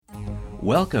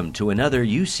Welcome to another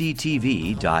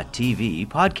UCTV.tv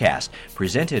podcast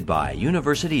presented by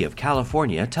University of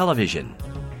California Television.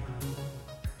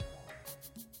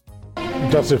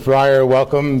 Justice Breyer,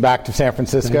 welcome back to San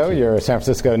Francisco. You're a San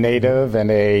Francisco native and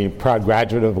a proud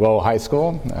graduate of Lowell High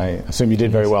School. I assume you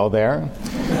did very well there.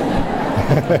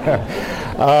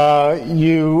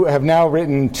 You have now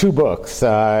written 2 books,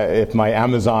 if my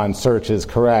Amazon search is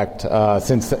correct,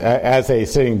 since as a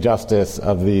sitting justice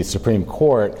of the Supreme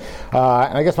Court.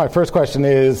 And I guess my first question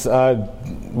is,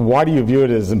 why do you view it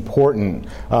as important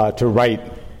to write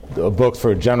books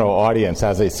for a general audience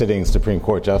as a sitting Supreme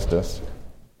Court justice?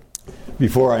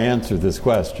 Before I answer this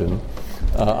question,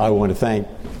 I want to thank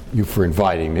you for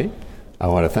inviting me. I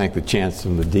want to thank the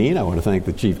Chancellor and the Dean. I want to thank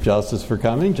the Chief Justice for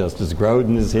coming. Justice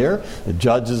Grodin is here. The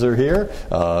judges are here.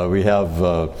 We have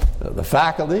the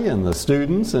faculty and the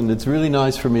students, and it's really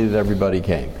nice for me that everybody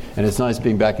came. And it's nice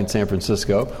being back in San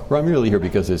Francisco, where I'm really here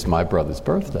because it's my brother's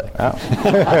birthday. Oh.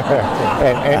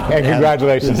 and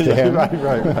congratulations to him. Right.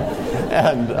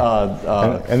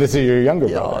 And this is your younger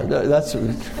brother. That's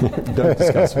don't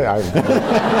discuss it. I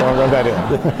won't run that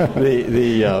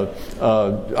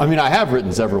in. I have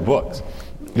written several books.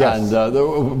 Yes.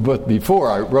 And but before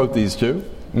I wrote these 2,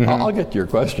 I'll get to your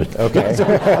question. Okay.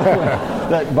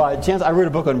 That by chance, I wrote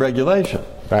a book on regulation.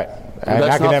 Right.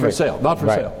 That's academic. not for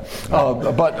sale.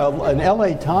 But an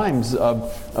LA Times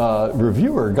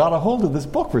reviewer got a hold of this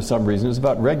book for some reason. It was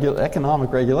about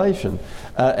economic regulation.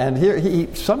 And here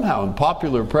he somehow in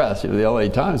popular press, the LA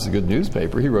Times is a good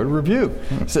newspaper, he wrote a review.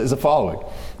 It says the following.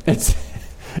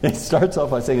 It starts off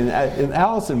by saying, in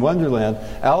Alice in Wonderland,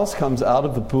 Alice comes out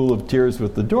of the pool of tears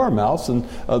with the Dormouse, and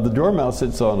the Dormouse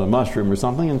sits on a mushroom or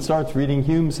something and starts reading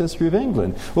Hume's History of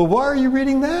England. Well, why are you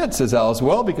reading that, says Alice.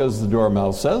 Well, because the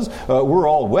Dormouse says, we're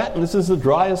all wet and this is the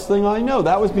driest thing I know.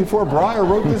 That was before Breyer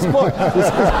wrote this book.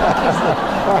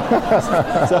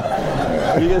 So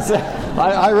you can say,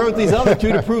 I wrote these other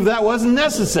 2 to prove that wasn't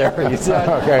necessary.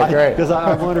 Okay, great. Because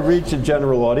I want to reach a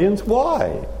general audience.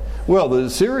 Why? Well, the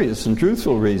serious and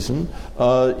truthful reason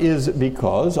is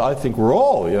because I think we're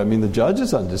all, the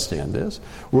judges understand this,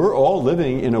 we're all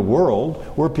living in a world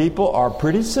where people are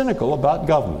pretty cynical about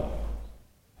government.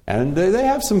 And they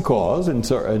have some cause in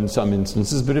some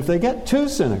instances, but if they get too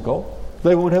cynical,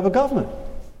 they won't have a government.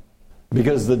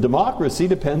 Because the democracy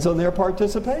depends on their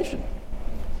participation.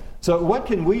 So what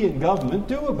can we in government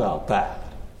do about that?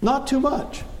 Not too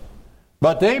much.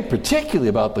 But they, particularly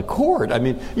about the court.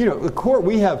 The court,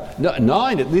 we have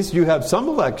 9, at least you have some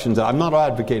elections. I'm not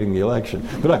advocating the election,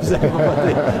 but I'm saying,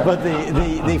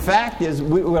 the fact is,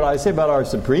 what I say about our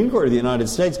Supreme Court of the United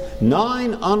States,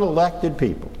 9 unelected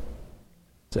people.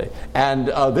 And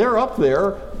they're up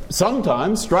there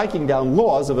sometimes striking down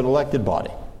laws of an elected body.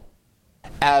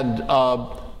 And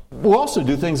we'll also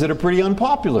do things that are pretty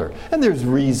unpopular. And there's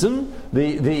reason.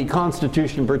 The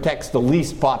Constitution protects the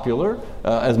least popular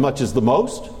as much as the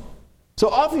most. So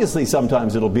obviously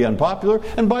sometimes it'll be unpopular.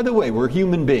 And by the way, we're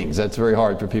human beings. That's very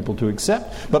hard for people to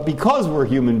accept. But because we're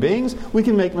human beings, we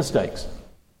can make mistakes.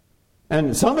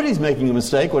 And somebody's making a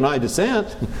mistake when I dissent.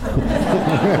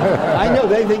 I know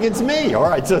they think it's me. All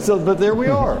right, but there we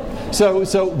are. So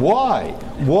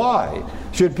why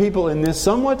should people in this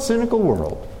somewhat cynical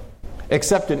world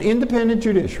accept an independent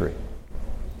judiciary,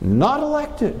 not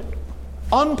elected,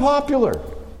 unpopular,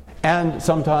 and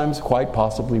sometimes quite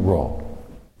possibly wrong?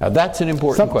 Now that's an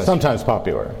important question. Sometimes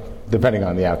popular, depending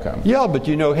on the outcome. Yeah, but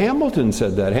Hamilton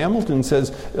said that. Hamilton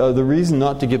says the reason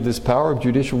not to give this power of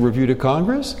judicial review to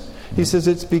Congress, he says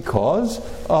it's because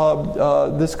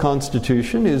this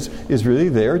Constitution is really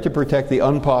there to protect the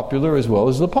unpopular as well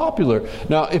as the popular.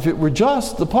 Now, if it were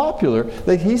just the popular,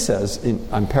 he says,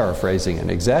 I'm paraphrasing and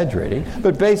exaggerating,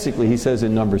 but basically he says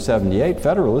in number 78,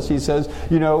 Federalist, he says,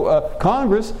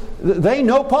 Congress, they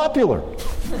know popular.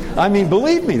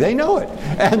 Believe me, they know it.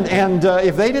 And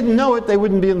if they didn't know it, they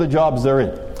wouldn't be in the jobs they're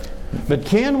in. But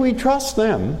can we trust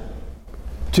them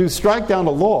to strike down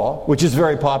a law, which is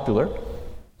very popular,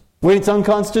 when it's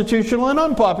unconstitutional and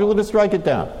unpopular to strike it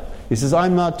down? He says,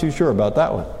 I'm not too sure about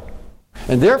that one.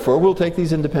 And therefore, we'll take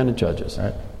these independent judges.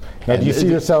 Right. Now, do you see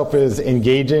yourself as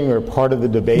engaging or part of the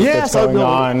debate that's going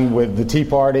on with the Tea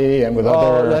Party and with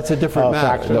other that's a different matter.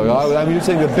 factions? No, you're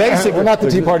saying the basic... Well, not the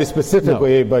Tea Party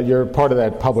specifically, but you're part of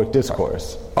that public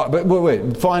discourse. But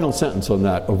wait, final sentence on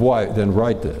that, of why then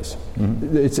write this.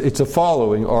 Mm-hmm. It's a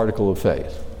following article of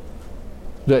faith.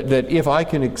 That if I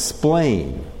can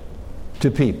explain to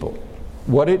people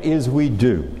what it is we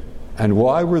do and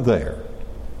why we're there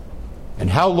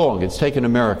and how long it's taken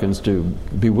Americans to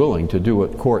be willing to do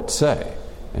what courts say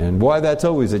and why that's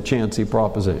always a chancy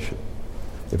proposition.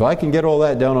 If I can get all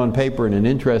that down on paper in an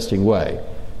interesting way,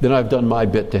 then I've done my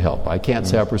bit to help. I can't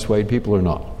say I persuade people or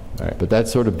not, but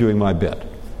that's sort of doing my bit.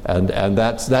 And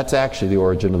that's actually the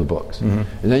origin of the books. And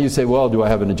then you say, well, do I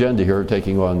have an agenda here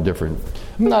taking on different...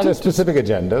 Not a specific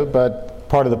agenda, but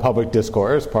part of the public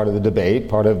discourse, part of the debate,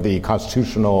 part of the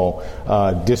constitutional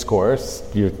discourse.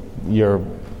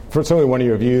 Certainly one of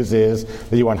your views is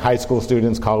that you want high school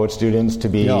students, college students to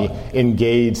be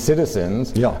engaged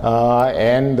citizens.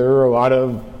 And there are a lot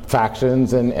of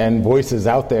factions and voices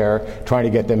out there trying to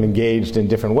get them engaged in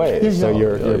different ways. So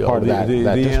you're part of that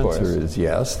discourse.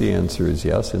 The answer is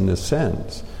yes in this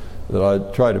sense, that I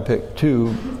try to pick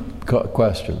two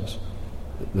questions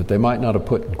that they might not have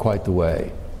put in quite the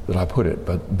way that I put it,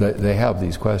 but they have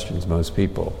these questions, most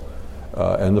people.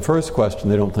 And the first question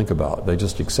they don't think about. They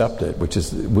just accept it, which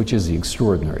is the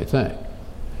extraordinary thing.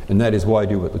 And that is, why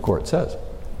do what the court says?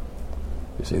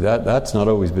 You see, that's not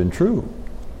always been true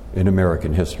in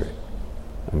American history.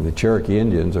 I mean, the Cherokee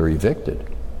Indians are evicted.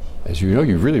 As you know,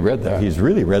 you've really read that. He's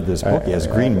really read this book. He has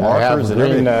green markers and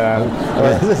everything.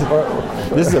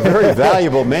 This is a very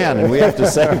valuable man, and we have to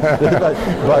say.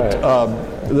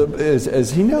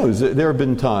 As he knows, there have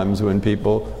been times when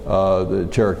people, the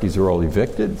Cherokees are all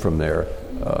evicted from their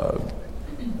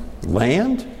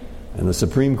land, and the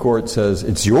Supreme Court says,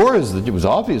 it's yours. It was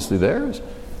obviously theirs.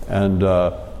 And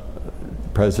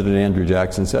President Andrew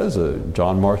Jackson says,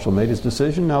 John Marshall made his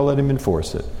decision, now let him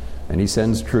enforce it. And he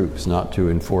sends troops not to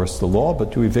enforce the law,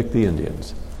 but to evict the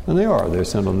Indians. And they are. They're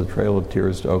sent on the Trail of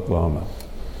Tears to Oklahoma.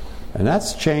 And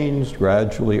that's changed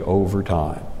gradually over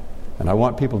time. And I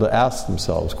want people to ask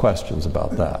themselves questions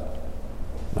about that.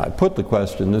 And I put the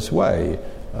question this way,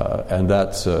 and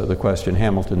that's the question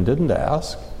Hamilton didn't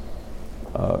ask,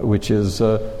 which is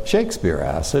Shakespeare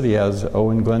asked it. He has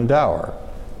Owen Glendower,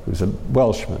 who's a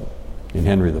Welshman in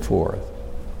Henry IV.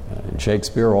 In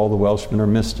Shakespeare, all the Welshmen are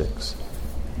mystics.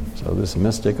 So this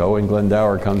mystic, Owen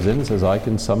Glendower, comes in and says, I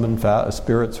can summon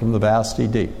spirits from the vasty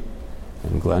deep.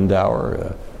 And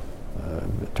Glendower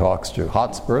talks to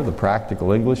Hotspur, the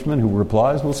practical Englishman, who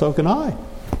replies, well, so can I.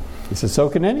 He says, so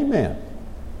can any man.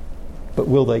 But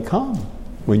will they come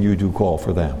when you do call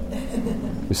for them?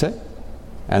 You see?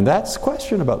 And that's the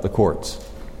question about the courts,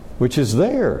 which is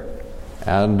there.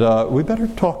 And we better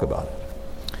talk about it.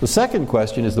 The second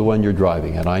question is the one you're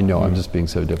driving at. I know I'm just being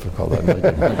so difficult.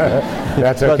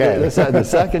 That's okay. The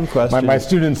second question... My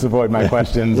students avoid my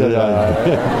questions.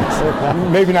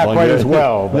 Maybe not quite as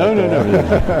well. But,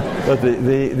 no. But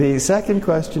the second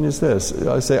question is this.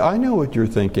 I say, I know what you're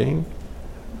thinking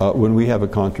when we have a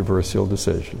controversial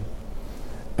decision.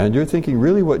 And you're thinking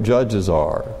really what judges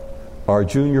are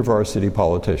junior varsity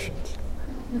politicians.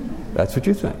 That's what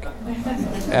you think.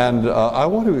 And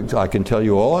I can tell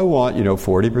you all I want.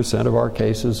 40% of our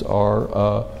cases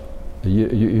are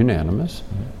unanimous.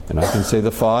 And I can say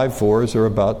the 5-4s are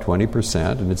about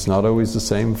 20%, and it's not always the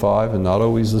same 5 and not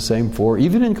always the same 4,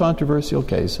 even in controversial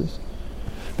cases.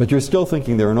 But you're still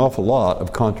thinking there are an awful lot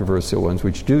of controversial ones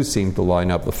which do seem to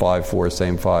line up the 5-4,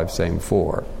 same 5, same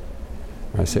 4.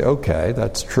 And I say, okay,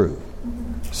 that's true.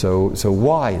 So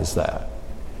why is that?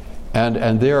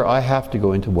 And there I have to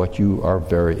go into what you are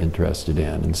very interested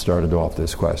in, and started off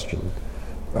this question.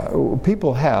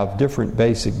 People have different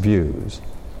basic views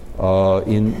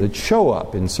that show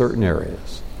up in certain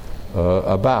areas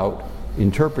about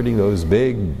interpreting those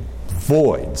big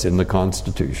voids in the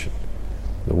Constitution.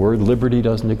 The word liberty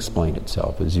doesn't explain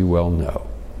itself, as you well know.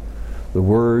 The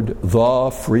word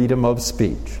the freedom of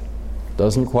speech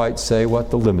doesn't quite say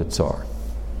what the limits are.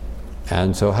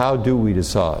 And so how do we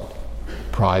decide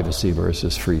privacy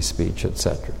versus free speech,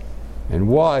 etc.? And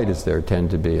why does there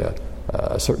tend to be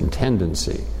a certain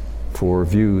tendency for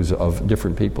views of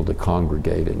different people to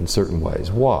congregate in certain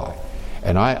ways? Why?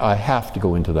 And I have to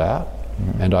go into that,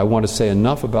 and I want to say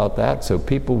enough about that so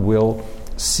people will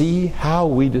see how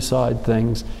we decide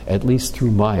things, at least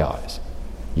through my eyes.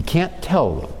 You can't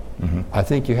tell them. I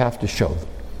think you have to show them.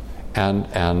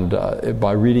 And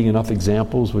by reading enough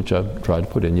examples, which I've tried to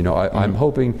put in, I'm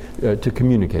hoping to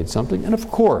communicate something. And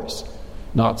of course,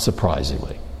 not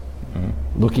surprisingly,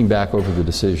 looking back over the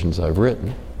decisions I've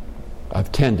written,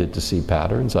 I've tended to see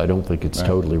patterns. I don't think it's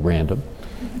totally random.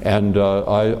 And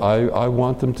I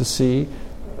want them to see,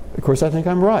 of course, I think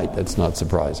I'm right. That's not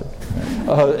surprising.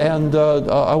 And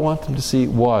I want them to see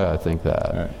why I think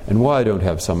that, and why I don't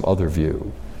have some other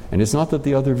view. And it's not that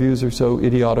the other views are so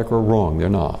idiotic or wrong. They're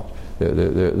not.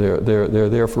 They're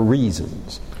there for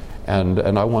reasons, and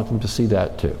I want them to see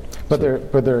that too. But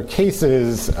there are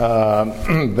cases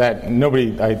that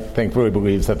nobody, I think, really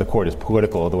believes that the court is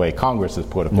political the way Congress is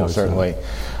political, certainly.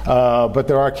 But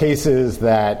there are cases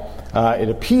that it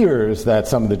appears that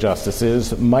some of the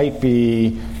justices might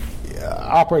be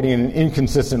operating in an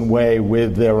inconsistent way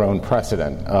with their own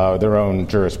precedent, their own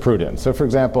jurisprudence. So, for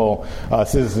example,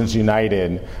 Citizens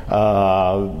United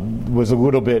was a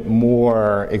little bit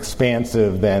more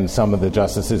expansive than some of the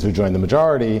justices who joined the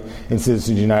majority in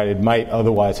Citizens United might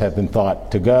otherwise have been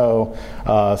thought to go.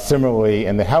 Similarly,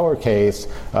 in the Heller case,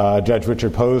 Judge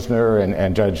Richard Posner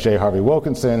and Judge J. Harvey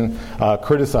Wilkinson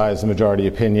criticized the majority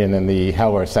opinion in the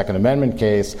Heller Second Amendment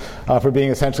case for being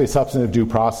essentially substantive due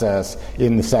process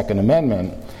in the Second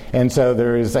Amendment. And so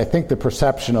there is, I think, the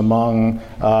perception among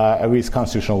at least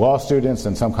constitutional law students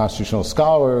and some constitutional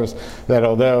scholars that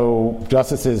although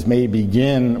justices may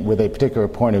begin with a particular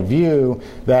point of view,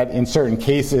 that in certain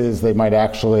cases they might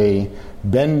actually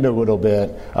bend a little bit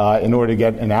in order to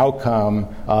get an outcome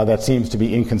that seems to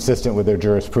be inconsistent with their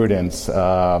jurisprudence.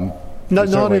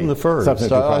 Not in the first.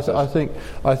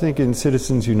 I think in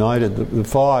Citizens United,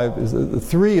 the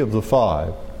three of the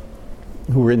five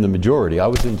who were in the majority, I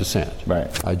was in dissent. Right.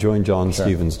 I joined John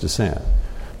Stevens' dissent.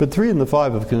 But 3 in the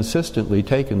 5 have consistently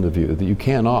taken the view that you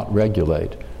cannot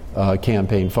regulate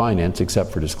campaign finance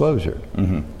except for disclosure.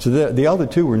 Mm-hmm. So the other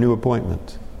 2 were new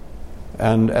appointments.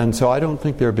 And so I don't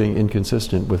think they're being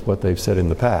inconsistent with what they've said in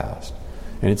the past.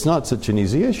 And it's not such an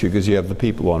easy issue because you have the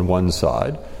people on one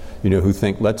side, who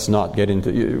think let's not get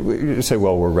into, you say,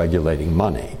 well, we're regulating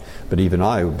money. But even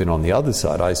I, who've been on the other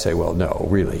side, I say, well, no,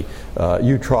 really.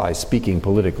 You try speaking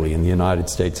politically in the United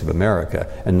States of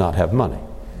America and not have money.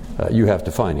 You have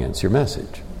to finance your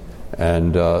message.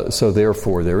 And so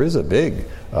therefore there is a big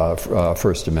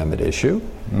First Amendment issue.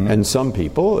 Mm-hmm. And some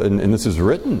people, and this is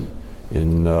written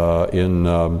in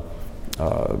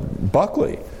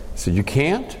Buckley, so you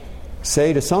can't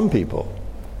say to some people,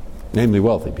 namely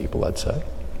wealthy people, let's say,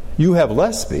 you have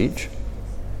less speech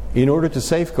in order to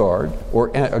safeguard or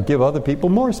give other people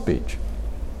more speech.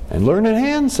 And Learned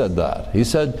Hand said that. He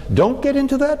said, don't get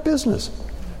into that business.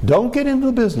 Don't get into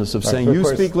the business of saying you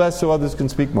speak less so others can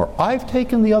speak more. I've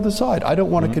taken the other side. I don't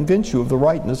want to convince you of the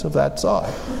rightness of that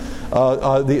side.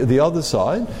 The other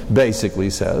side basically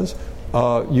says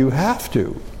you have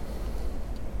to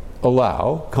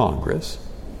allow Congress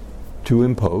to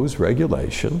impose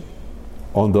regulation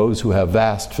on those who have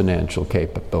vast financial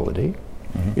capability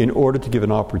in order to give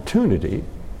an opportunity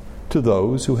to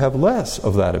those who have less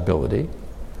of that ability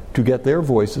to get their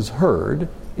voices heard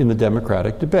in the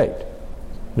democratic debate.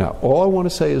 Now, all I want to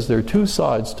say is there are 2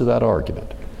 sides to that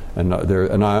argument. And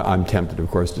I'm tempted, of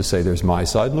course, to say there's my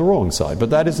side and the wrong side,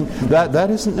 but that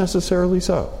isn't necessarily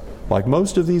so. Like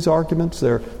most of these arguments,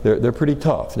 they're pretty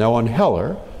tough. Now, on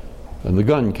Heller and the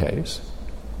gun case,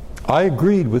 I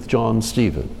agreed with John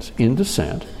Stevens in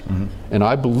dissent, and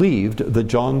I believed that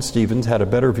John Stevens had a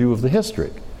better view of the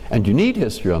history. And you need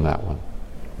history on that one.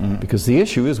 Because the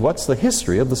issue is, what's the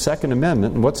history of the Second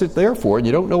Amendment and what's it there for? And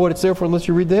you don't know what it's there for unless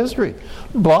you read the history.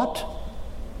 But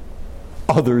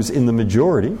others in the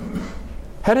majority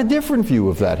had a different view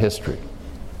of that history.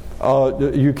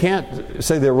 You can't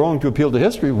say they're wrong to appeal to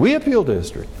history. We appeal to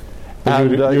history.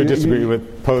 And you disagree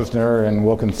with Posner and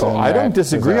Wilkinson? I don't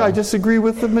disagree. I disagree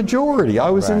with the majority. I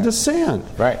was in dissent.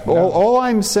 Right. All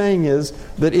I'm saying is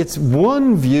that it's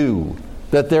one view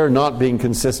that they're not being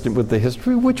consistent with the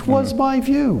history, which was my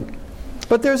view.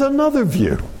 But there's another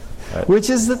view, which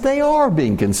is that they are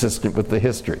being consistent with the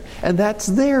history. And that's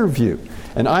their view.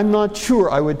 And I'm not sure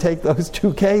I would take those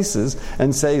 2 cases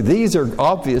and say these are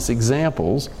obvious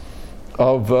examples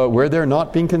of where they're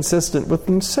not being consistent with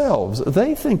themselves.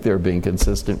 They think they're being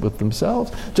consistent with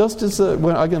themselves. Just as,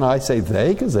 when again I say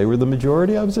they, because they were the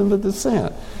majority, I was in the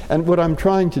dissent. And what I'm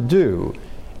trying to do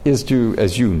is to,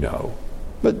 as you know,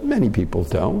 but many people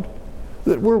don't,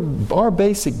 that our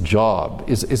basic job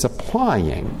is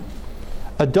applying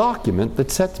a document that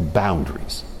sets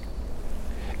boundaries.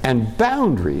 And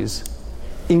boundaries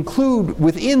include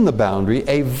within the boundary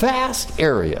a vast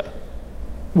area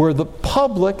where the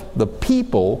public, the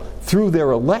people, through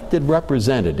their elected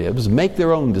representatives, make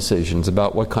their own decisions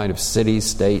about what kind of city,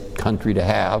 state, country to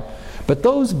have. But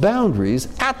those boundaries,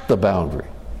 at the boundary,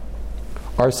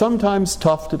 are sometimes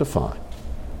tough to define.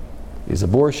 Is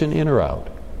abortion in or out?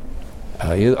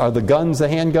 Are the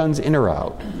handguns in or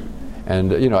out?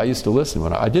 And, I used to listen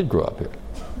when I did grow up here.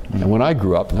 And when I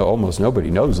grew up, almost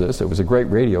nobody knows this, there was a great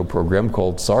radio program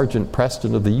called Sergeant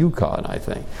Preston of the Yukon, I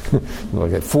think.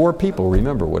 Like 4 people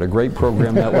remember what a great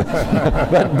program that was.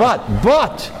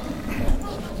 but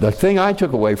the thing I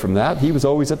took away from that, he was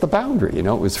always at the boundary. It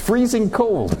was freezing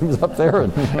cold. He was up there,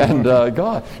 and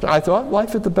God, I thought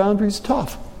life at the boundary is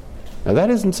tough. Now that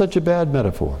isn't such a bad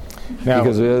metaphor,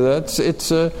 because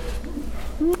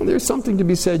there's something to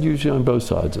be said usually on both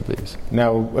sides of these.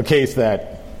 Now, a case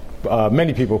that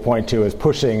many people point to as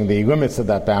pushing the limits of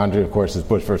that boundary, of course, is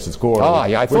Bush versus Gore.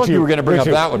 I thought you were going to bring up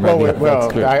that one.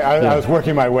 I was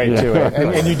working my way to it,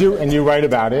 and you write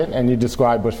about it, and you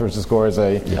describe Bush versus Gore as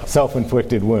a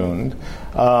self-inflicted wound.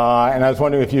 And I was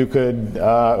wondering if you could.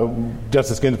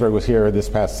 Justice Ginsburg was here this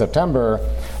past September,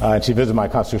 and she visited my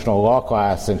constitutional law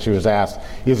class, and she was asked,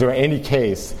 "Is there any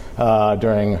case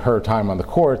during her time on the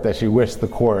court that she wished the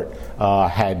court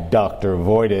had ducked or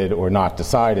avoided or not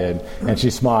decided?" And she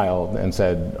smiled and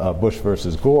said, "Bush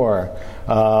versus Gore."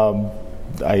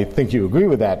 I think you agree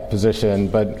with that position,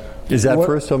 but is that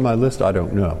first on my list? I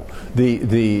don't know.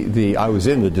 I was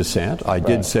in the dissent. I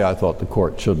did say I thought the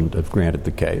court shouldn't have granted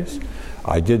the case.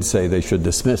 I did say they should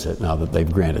dismiss it now that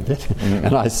they've granted it. Mm-hmm.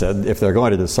 And I said if they're going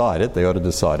to decide it, they ought to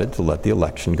decide it to let the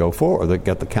election go forward, or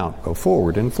get the count go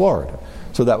forward in Florida.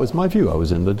 So that was my view. I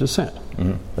was in the dissent.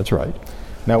 Mm-hmm. That's right.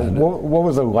 Now, what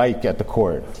was it like at the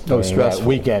court? Stressful. That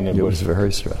weekend it was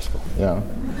very stressful. Yeah.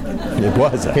 It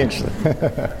was, actually.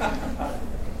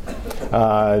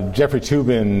 Jeffrey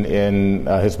Toobin, in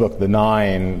his book *The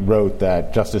Nine*, wrote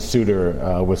that Justice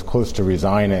Souter was close to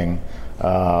resigning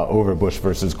over Bush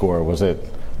versus Gore. Was it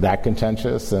that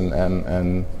contentious?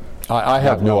 And I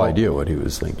have no idea what he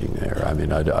was thinking there. I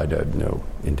mean, I have no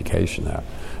indication of that.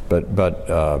 But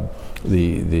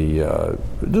the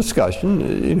discussion,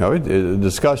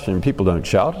 people don't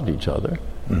shout at each other.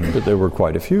 Mm-hmm. But there were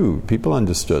quite a few. People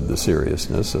understood the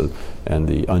seriousness and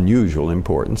the unusual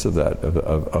importance of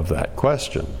that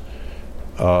question.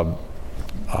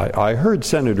 I heard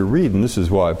Senator Reid, and this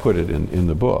is why I put it in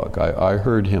the book. I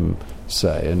heard him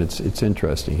say, and it's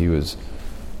interesting. He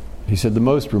said the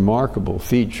most remarkable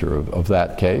feature of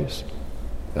that case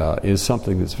is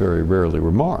something that's very rarely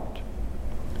remarked,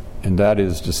 and that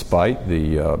is, despite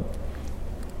in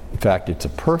fact, it's a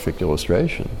perfect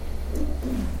illustration,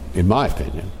 in my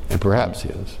opinion, and perhaps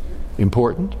his.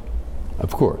 Important,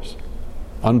 of course.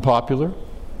 Unpopular,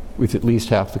 with at least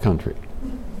half the country.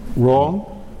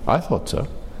 Wrong? I thought so.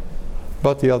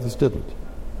 But the others didn't.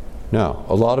 Now,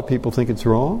 a lot of people think it's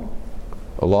wrong.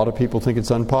 A lot of people think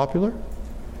it's unpopular.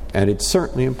 And it's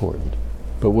certainly important.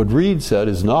 But what Reid said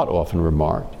is not often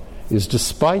remarked, is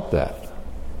despite that,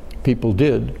 people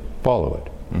did follow it.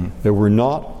 Mm-hmm. There were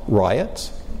not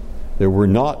riots. There were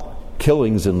not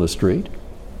killings in the street.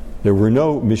 There were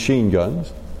no machine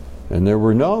guns, and there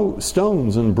were no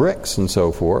stones and bricks and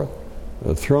so forth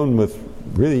thrown with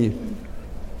really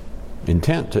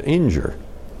intent to injure.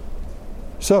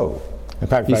 So, in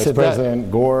fact, Vice President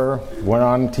Gore went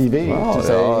on TV to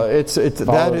say,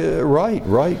 right.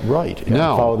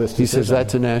 Now, he says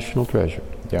that's a national treasure.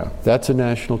 Yeah, that's a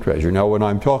national treasure. Now, when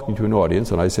I'm talking to an audience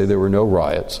and I say there were no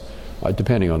riots,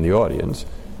 depending on the audience,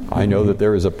 I know that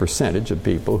there is a percentage of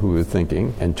people who are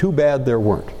thinking, and too bad there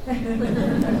weren't.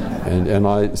 and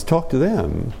I talk to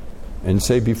them and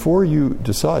say, before you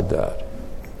decide that,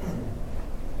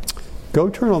 go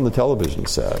turn on the television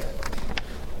set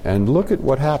and look at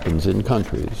what happens in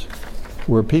countries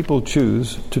where people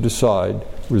choose to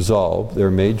resolve their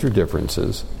major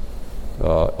differences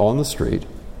on the street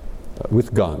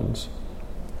with guns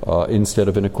instead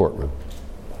of in a courtroom.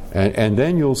 And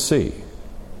then you'll see.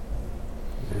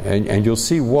 And you'll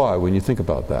see why, when you think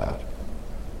about that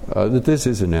this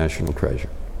is a national treasure.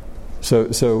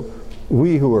 So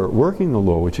we who are working the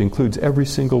law, which includes every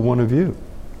single one of you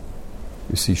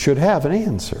see, should have an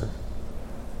answer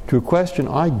to a question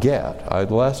I get.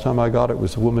 The last time I got it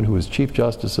was a woman who was Chief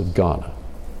Justice of Ghana.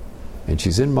 And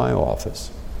she's in my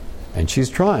office. And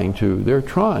they're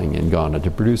trying in Ghana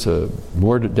to produce a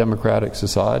more democratic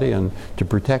society and to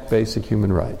protect basic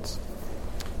human rights.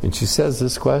 And she says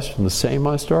this question, the same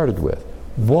I started with.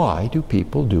 Why do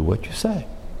people do what you say?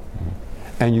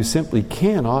 Mm-hmm. And you simply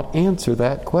cannot answer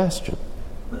that question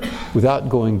without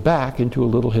going back into a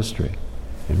little history.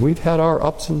 And we've had our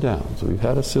ups and downs. We've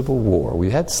had a civil war.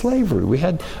 We had slavery. We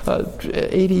had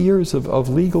 80 years of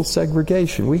legal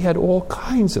segregation. We had all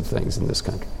kinds of things in this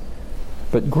country.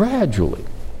 But gradually,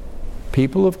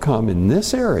 people have come in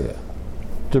this area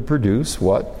to produce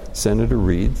what Senator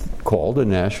Reid called a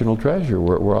national treasure,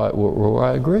 where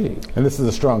I agree. And this is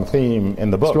a strong theme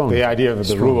in the book, the idea of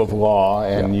the rule of law,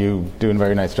 and you do a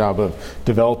very nice job of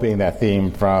developing that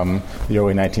theme from the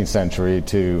early 19th century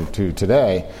to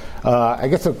today. I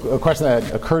guess a question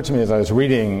that occurred to me as I was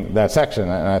reading that section,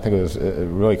 and I think it was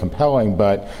really compelling,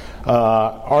 but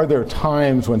are there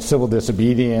times when civil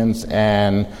disobedience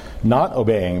and not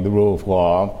obeying the rule of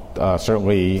law,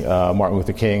 certainly Martin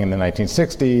Luther King in the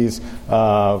 1960s,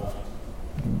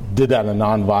 did that in a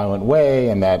nonviolent way,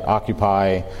 and that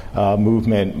Occupy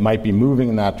movement might be moving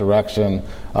in that direction.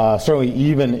 Certainly,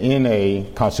 even in a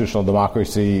constitutional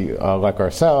democracy like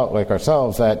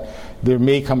ourselves, that there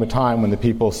may come a time when the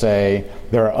people say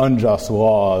there are unjust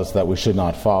laws that we should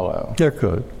not follow. There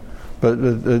could. But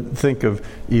think of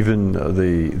even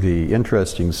the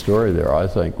interesting story there, I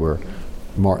think, where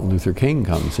Martin Luther King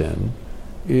comes in,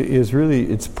 is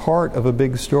really, it's part of a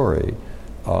big story.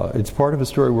 It's part of a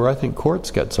story where I think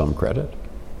courts get some credit.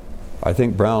 I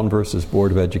think Brown versus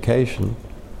Board of Education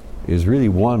is really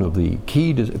one of the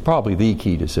key, probably the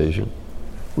key decision,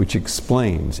 which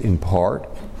explains in part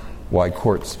why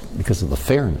courts, because of the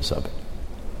fairness of it.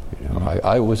 You know,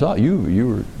 I was, you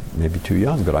were maybe too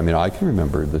young, but I mean, I can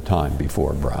remember the time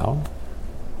before Brown.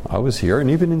 I was here, and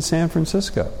even in San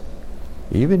Francisco,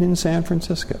 you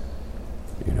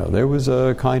know, there was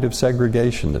a kind of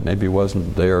segregation that maybe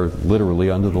wasn't there literally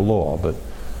under the law, but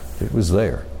it was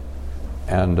there,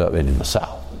 and in the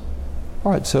South.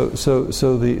 All right, so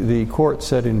the court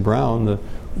said in Brown the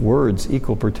words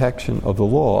 "equal protection of the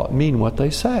law" mean what they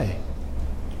say.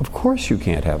 Of course, you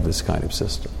can't have this kind of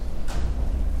system.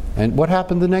 And what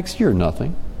happened the next year?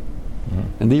 Nothing.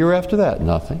 And the year after that,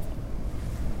 nothing.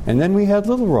 And then we had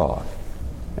Little Rock.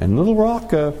 And Little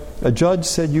Rock, a judge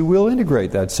said, "You will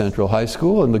integrate that central high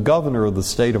school." And the governor of the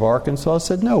state of Arkansas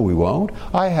said, "No, we won't.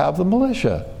 I have the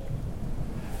militia."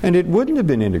 And it wouldn't have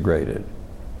been integrated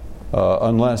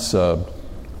unless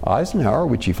Eisenhower,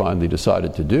 which he finally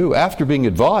decided to do, after being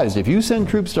advised, if you send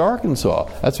troops to Arkansas,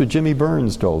 that's what Jimmy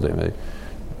Burns told him,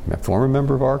 a former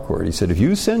member of our court. He said, if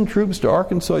you send troops to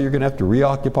Arkansas, you're going to have to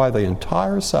reoccupy the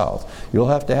entire South. You'll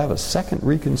have to have a second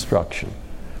Reconstruction.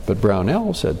 But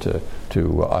Brownell said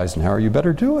to Eisenhower, you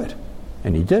better do it.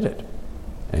 And he did it.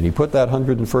 And he put that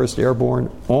 101st Airborne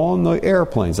on the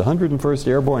airplanes, 101st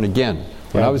Airborne again.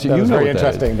 When I was, that was very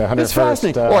interesting. The 101st, it's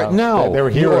fascinating. All right, now they were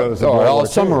heroes. All right, I'll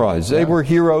summarize. They were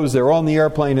heroes. They're on the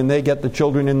airplane, and they get the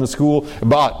children in the school.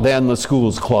 But then the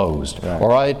school's closed. Right. All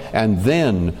right, and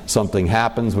then something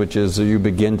happens, which is you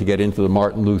begin to get into the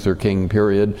Martin Luther King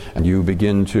period, and you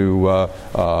begin to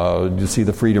see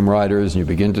the Freedom Riders, and you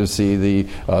begin to see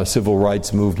the civil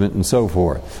rights movement, and so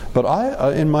forth. But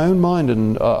I, in my own mind,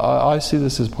 and I see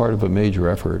this as part of a major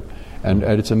effort, and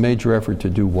it's a major effort to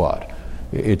do what?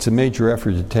 It's a major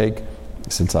effort to take,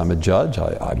 since I'm a judge,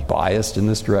 I'm biased in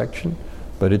this direction,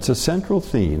 but it's a central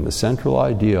theme, the central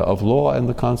idea of law and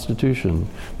the Constitution,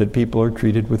 that people are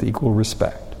treated with equal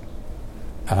respect.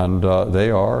 And they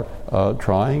are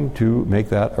trying to make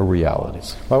that a reality.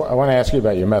 Well, I want to ask you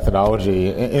about your methodology.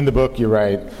 In the book you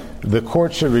write, the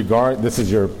court should regard, this is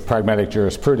your pragmatic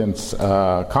jurisprudence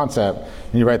concept,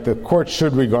 and you write, the court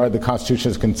should regard the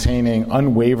Constitution as containing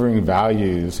unwavering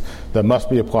values that must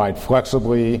be applied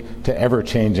flexibly to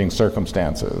ever-changing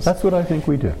circumstances. That's what I think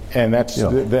we do. And that's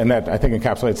and that, I think,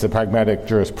 encapsulates the pragmatic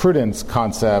jurisprudence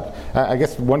concept. I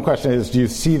guess one question is, do you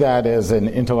see that as an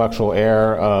intellectual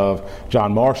error of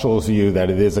John Marshall's view that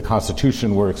it is a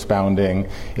Constitution we're expounding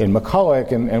in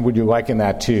McCulloch, and would you liken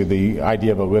that to the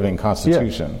idea of a living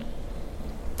Constitution? Yeah.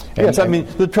 Yes, I mean,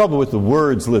 the trouble with the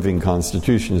words living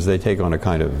Constitution is they take on a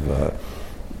kind of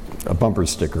a bumper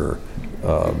sticker.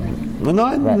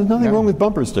 Nothing wrong with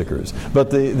bumper stickers,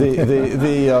 but it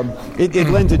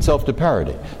lends itself to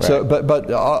parody. Right. So, but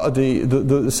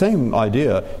the same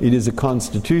idea, it is a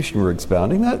Constitution we're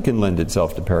expounding, that can lend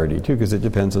itself to parody too, because it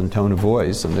depends on tone of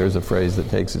voice, and there's a phrase that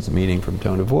takes its meaning from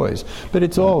tone of voice. But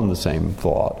it's all in the same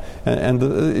thought, and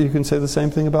you can say the same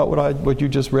thing about what you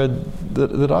just read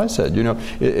that I said. You know,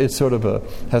 it sort of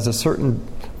has a certain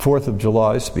 4th of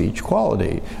July speech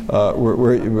quality,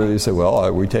 where you say,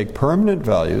 well, we take permanent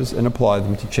values and apply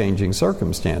them to changing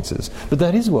circumstances. But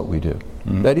that is what we do.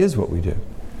 Mm-hmm. That is what we do.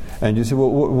 And you say, well,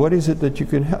 what is it that you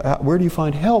can, where do you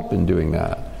find help in doing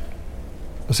that?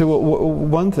 I say, well,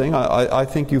 one thing, I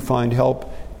think you find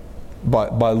help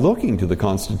by looking to the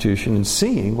Constitution and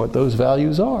seeing what those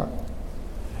values are.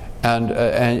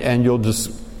 And you'll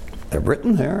just, they're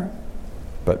written there,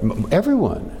 but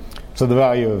everyone. So the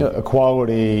value of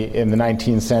equality in the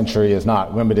 19th century is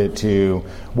not limited to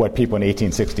what people in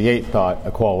 1868 thought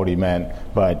equality meant,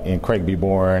 but in Craig B.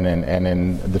 Bourne and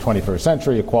in the 21st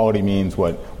century, equality means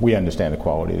what we understand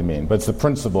equality to mean. But it's the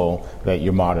principle that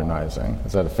you're modernizing.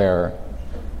 Is that a fair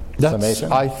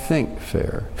summation? I think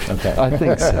fair. Okay. I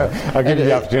think so. I'll give you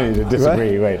the opportunity to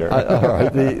disagree later. All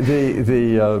right.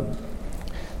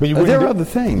 But there are other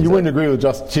things. You wouldn't agree with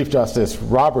Chief Justice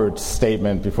Roberts'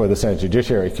 statement before the Senate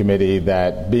Judiciary Committee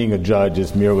that being a judge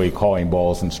is merely calling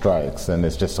balls and strikes, and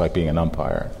it's just like being an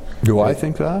umpire. Do I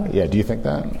think that? Yeah, do you think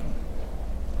that?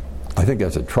 I think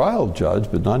as a trial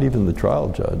judge, but not even the trial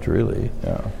judge, really.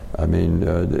 Yeah. I mean,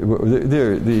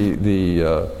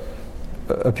 the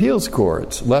appeals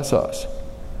courts, less us,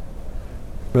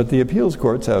 but the appeals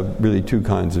courts have really two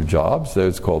kinds of jobs.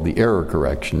 There's called the error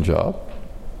correction job,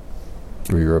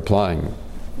 where you're applying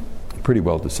pretty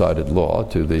well-decided law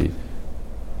to the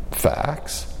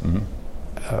facts,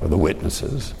 the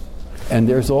witnesses. And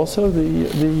there's also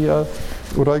the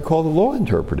what I call the law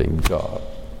interpreting job.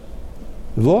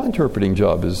 The law interpreting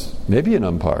job is maybe an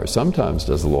umpire sometimes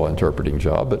does the law interpreting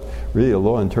job, but really a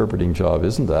law interpreting job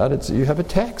isn't that. It's you have a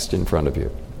text in front of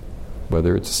you,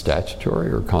 whether it's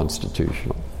statutory or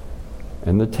constitutional.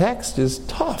 And the text is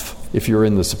tough if you're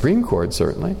in the Supreme Court,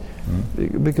 certainly,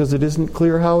 because it isn't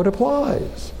clear how it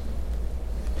applies.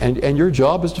 And your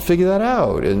job is to figure that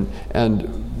out. And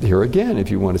here again, if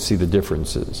you want to see the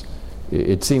differences,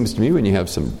 it seems to me when you have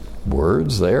some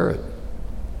words there,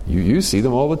 you see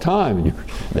them all the time.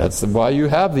 That's why you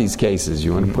have these cases.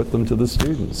 You want to put them to the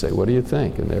students, say, what do you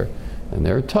think? And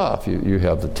they're tough. You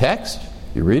have the text,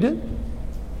 you read it.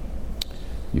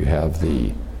 You have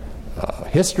the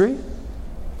history.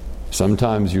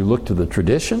 Sometimes you look to the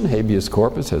tradition. Habeas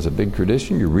corpus has a big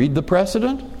tradition. You read the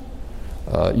precedent.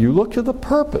 You look to the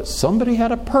purpose. Somebody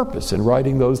had a purpose in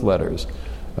writing those letters,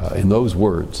 in those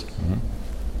words.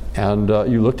 And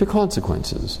you look to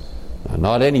consequences.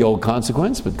 Not any old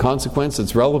consequence, but consequence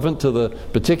that's relevant to the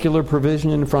particular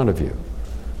provision in front of you.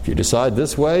 If you decide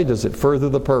this way, does it further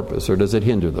the purpose or does it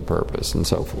hinder the purpose, and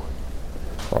so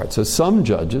forth. All right, so some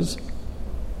judges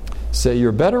say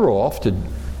you're better off to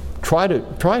try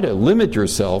to limit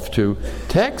yourself to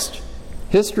text,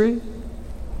 history,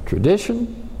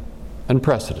 tradition, and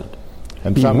precedent.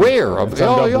 And beware of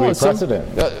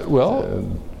precedent.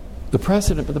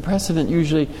 The precedent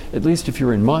usually, at least if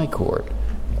you're in my court,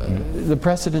 the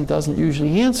precedent doesn't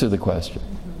usually answer the question.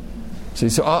 See,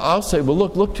 so I'll say, well,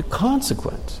 look to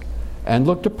consequence, and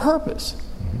look to purpose,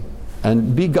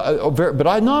 and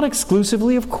but not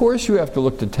exclusively. Of course, you have to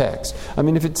look to text. I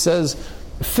mean, if it says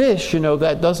fish,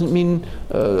 that doesn't mean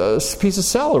a piece of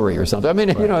celery or something. I mean,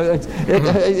 right.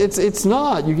 It's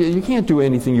not. You can't do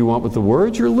anything you want with the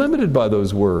words. You're limited by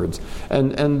those words,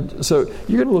 and so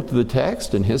you're going to look to the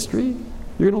text and history.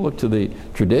 You're going to look to the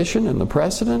tradition and the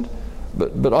precedent.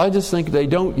 But I just think they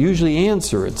don't usually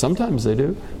answer it. Sometimes they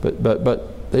do,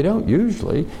 but they don't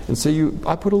usually. And so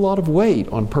I put a lot of weight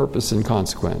on purpose and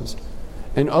consequence.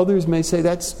 And others may say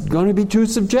that's going to be too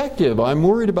subjective. I'm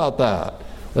worried about that.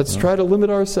 Let's try to limit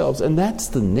ourselves. And that's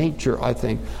the nature, I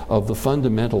think, of the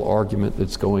fundamental argument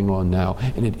that's going on now.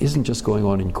 And it isn't just going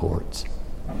on in courts.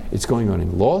 It's going on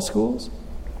in law schools.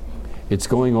 It's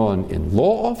going on in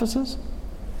law offices.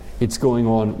 It's going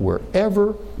on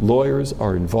wherever lawyers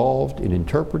are involved in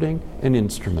interpreting an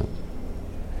instrument.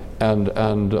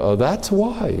 And that's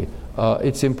why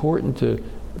it's important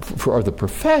for the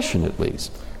profession at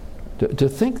least, to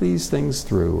think these things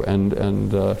through. And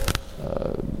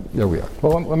there we are.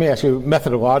 Well, let me ask you,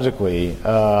 methodologically,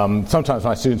 sometimes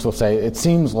my students will say, it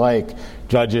seems like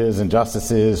judges and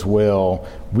justices will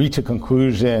reach a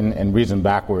conclusion and reason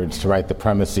backwards to write the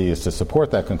premises to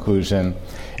support that conclusion.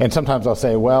 And sometimes I'll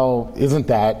say, well, isn't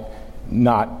that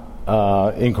not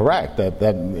incorrect?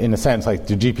 That in a sense, like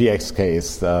the GPX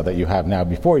case that you have now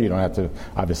before you don't have to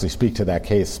obviously speak to that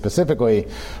case specifically,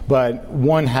 but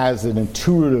one has an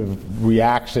intuitive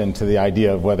reaction to the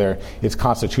idea of whether it's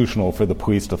constitutional for the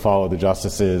police to follow the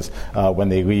justices when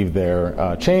they leave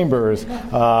their chambers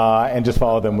and just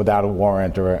follow them without a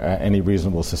warrant or any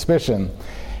reasonable suspicion.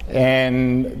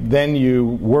 And then you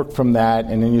work from that,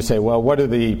 and then you say, well, what are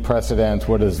the precedents,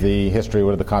 what is the history,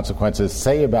 what are the consequences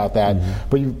say about that?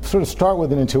 But you sort of start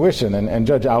with an intuition. And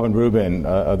Judge Alvin Rubin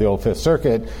of the old Fifth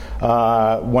Circuit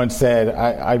once said,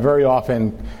 I very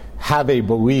often have a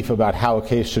belief about how a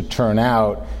case should turn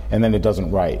out, and then it doesn't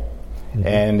write.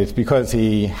 And it's because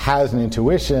he has an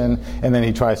intuition, and then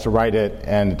he tries to write it,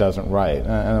 and it doesn't write.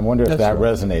 And I wonder if that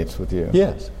resonates with you.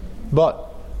 Yes,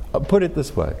 but put it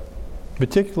this way.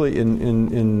 Particularly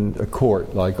in a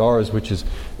court like ours, which is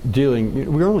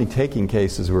we're only taking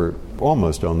cases where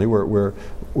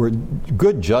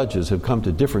good judges have come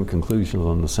to different conclusions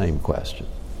on the same question.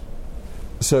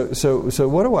 So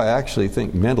what do I actually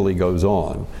think mentally goes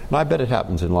on? And I bet it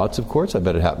happens in lots of courts. I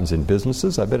bet it happens in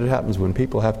businesses. I bet it happens when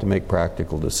people have to make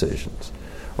practical decisions.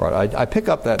 All right, I pick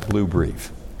up that blue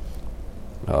brief,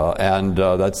 and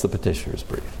that's the petitioner's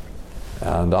brief,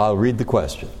 and I'll read the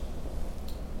question.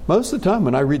 Most of the time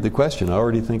when I read the question, I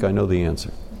already think I know the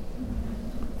answer.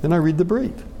 Then I read the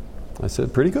brief. I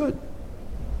said, pretty good.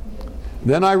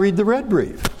 Then I read the red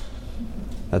brief.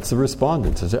 That's the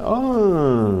respondents. I say,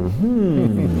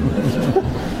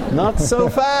 Not so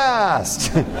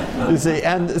fast. You see,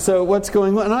 and so what's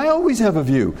going on? And I always have a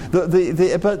view. But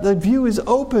the view is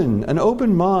open. An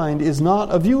open mind is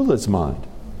not a viewless mind.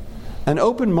 An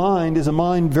open mind is a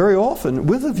mind very often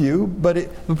with a view, but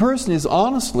the person is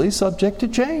honestly subject to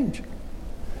change.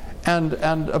 And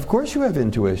of course you have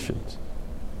intuitions.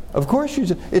 Of course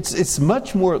it's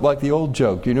much more like the old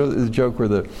joke. You know the joke where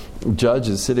the judge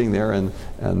is sitting there and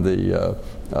the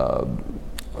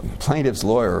plaintiff's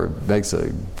lawyer makes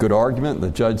a good argument and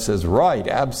the judge says, right,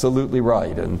 absolutely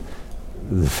right. And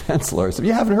the defense lawyer says,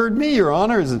 you haven't heard me, Your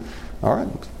Honor. Says, all right.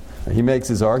 He makes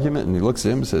his argument and he looks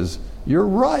at him and says, you're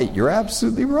right, you're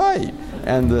absolutely right.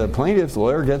 And the plaintiff's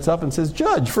lawyer gets up and says,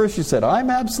 Judge, first you said I'm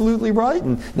absolutely right,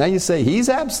 and now you say he's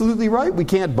absolutely right. We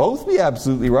can't both be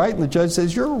absolutely right. And the judge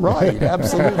says, you're right,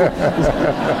 absolutely.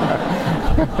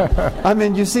 I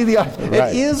mean, you see,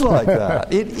 it is like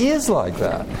that. It is like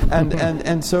that.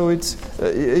 And so it's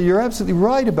you're absolutely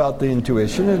right about the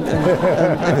intuition.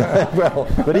 Well,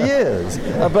 but he is.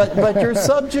 But you're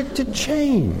subject to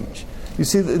change. You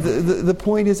see, the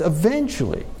point is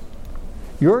eventually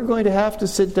you're going to have to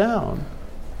sit down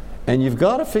and you've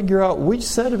got to figure out which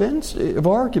set of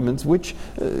arguments,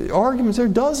 arguments, there are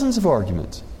dozens of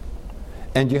arguments.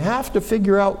 And you have to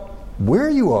figure out where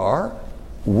you are,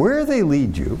 where they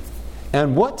lead you,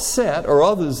 and what set or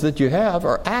others that you have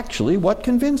are actually what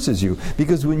convinces you.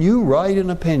 Because when you write an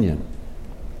opinion,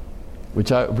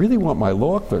 which I really want my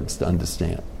law clerks to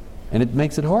understand, and it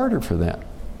makes it harder for them,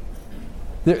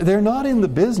 they're not in the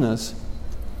business,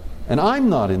 and I'm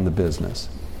not in the business,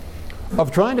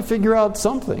 of trying to figure out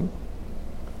something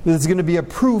that's going to be a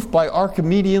proof by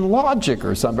Archimedean logic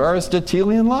or some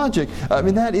Aristotelian logic. I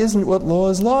mean, that isn't what law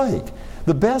is like.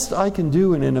 The best I can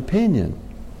do in an opinion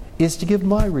is to give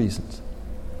my reasons.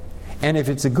 And if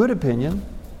it's a good opinion,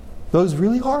 those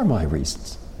really are my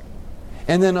reasons.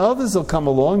 And then others will come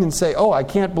along and say, oh, I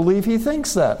can't believe he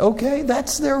thinks that. Okay,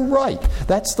 that's their right.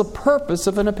 That's the purpose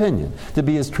of an opinion, to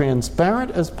be as transparent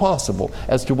as possible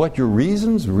as to what your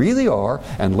reasons really are,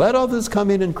 and let others come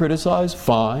in and criticize,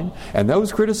 fine. And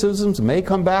those criticisms may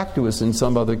come back to us in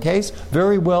some other case.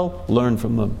 Very well, learn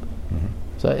from them. Mm-hmm.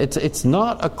 So it's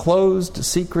not a closed,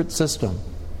 secret system.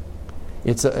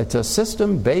 It's a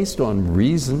system based on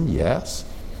reason, yes,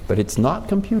 but it's not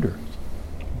computer.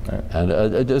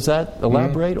 And does that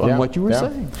elaborate on what you were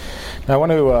saying? Now, I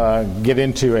want to get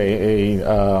into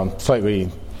a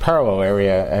slightly parallel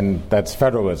area, and that's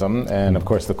federalism. And of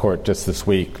course, the court just this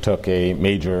week took a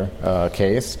major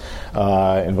case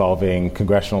involving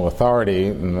congressional authority.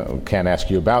 And can't ask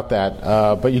you about that,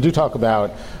 but you do talk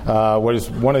about what is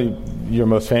one of your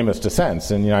most famous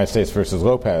dissents in United States versus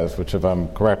Lopez, which, if I'm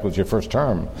correct, was your first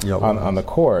term on the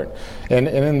court. And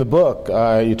in the book,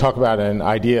 you talk about an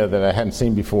idea that I hadn't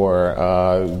seen before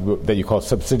that you call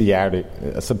subsidiarity.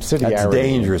 That's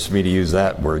dangerous for me to use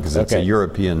that word because it's a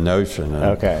European notion.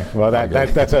 Okay. Well,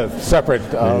 that's a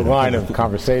separate line of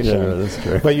conversation. Yeah, that's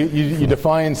true. But you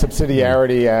define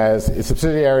subsidiarity as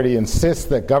subsidiarity insists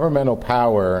that governmental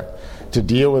power to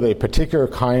deal with a particular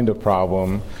kind of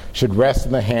problem should rest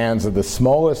in the hands of the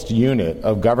smallest unit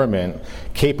of government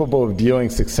capable of dealing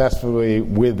successfully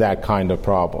with that kind of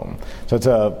problem. So it's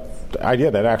an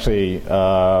idea that actually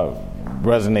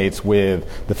resonates with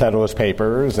the Federalist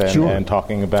Papers and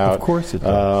talking about, of course it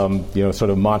does.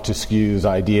 Sort of Montesquieu's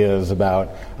ideas about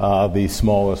the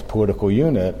smallest political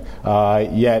unit.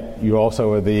 Yet you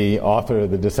also are the author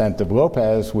of the dissent of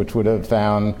Lopez, which would have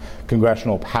found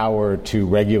congressional power to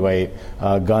regulate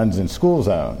guns in school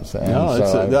zones.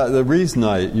 And the reason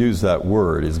I use that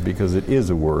word is because it is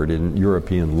a word in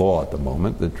European law at the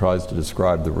moment that tries to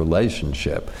describe the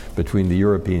relationship between the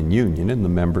European Union and the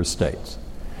member states.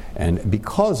 And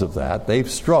because of that,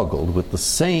 they've struggled with the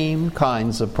same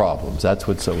kinds of problems. That's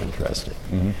what's so interesting.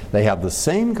 Mm-hmm. They have the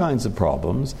same kinds of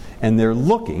problems, and they're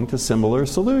looking to similar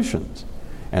solutions.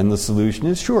 And the solution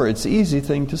is, sure, it's an easy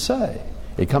thing to say.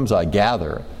 It comes, I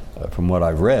gather, from what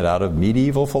I've read out of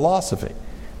medieval philosophy,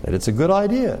 that it's a good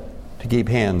idea to keep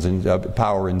hands and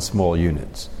power in small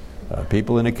units.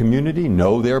 People in a community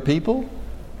know their people.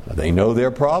 They know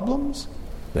their problems.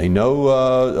 They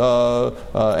know,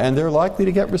 and they're likely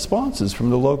to get responses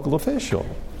from the local official.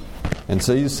 And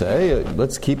so you say,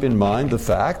 let's keep in mind the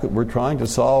fact that we're trying to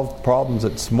solve problems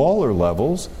at smaller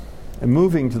levels and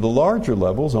moving to the larger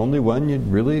levels only when you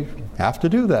really have to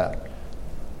do that.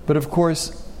 But of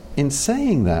course, in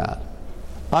saying that,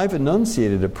 I've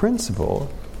enunciated a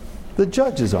principle that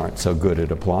judges aren't so good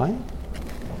at applying,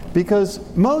 because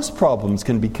most problems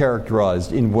can be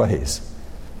characterized in ways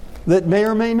that may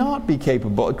or may not be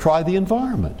capable. Try the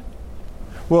environment.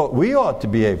 Well, we ought to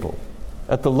be able,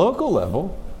 at the local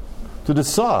level, to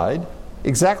decide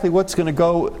exactly what's going to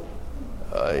go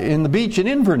in the beach in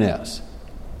Inverness.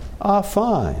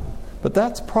 Fine. But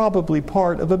that's probably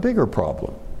part of a bigger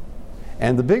problem.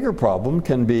 And the bigger problem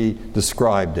can be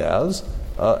described as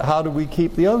how do we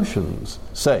keep the oceans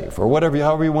safe, or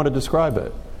however you want to describe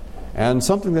it. And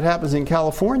something that happens in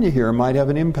California here might have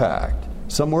an impact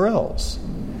somewhere else.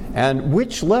 And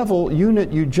which level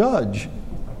unit you judge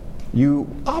you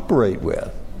operate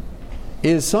with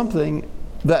is something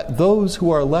that those who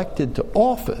are elected to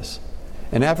office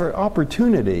and have an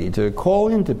opportunity to call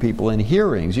into people in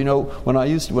hearings. You know, when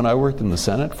I worked in the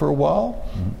Senate for a while,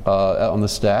 on the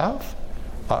staff,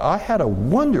 I had a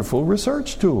wonderful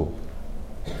research tool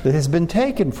that has been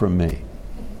taken from me.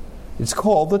 It's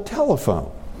called the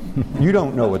telephone. You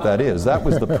don't know what that is. That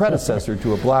was the predecessor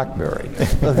to a BlackBerry.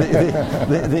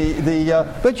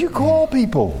 But you call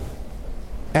people,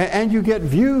 and you get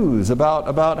views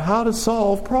about how to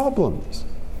solve problems.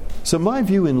 So my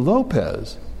view in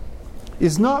Lopez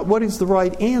is not what is the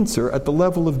right answer at the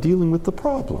level of dealing with the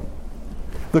problem.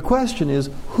 The question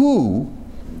is who,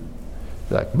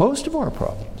 like most of our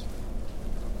problems,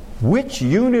 which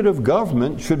unit of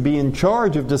government should be in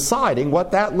charge of deciding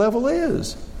what that level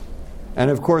is?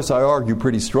 And of course I argue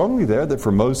pretty strongly there that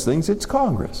for most things it's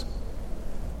Congress,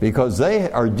 because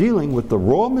they are dealing with the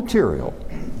raw material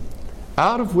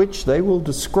out of which they will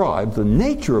describe the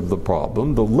nature of the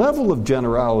problem, the level of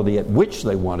generality at which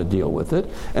they want to deal with it,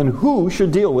 and who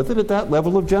should deal with it at that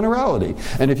level of generality.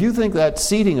 And if you think that's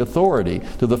ceding authority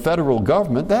to the federal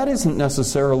government, that isn't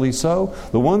necessarily so.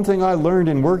 The one thing I learned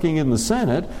in working in the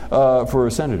Senate for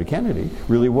Senator Kennedy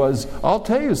really was, I'll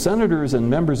tell you, senators and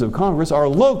members of Congress are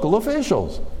local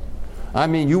officials. I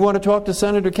mean, you want to talk to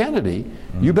Senator Kennedy,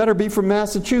 you better be from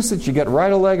Massachusetts. You get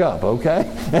right a leg up, okay?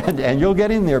 And you'll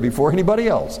get in there before anybody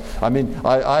else. I mean,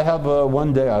 I have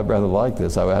one day, I rather like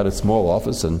this. I had a small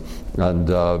office, and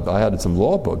I had some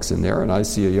law books in there, and I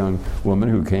see a young woman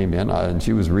who came in, and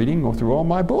she was reading through all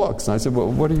my books. And I said, well,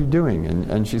 what are you doing?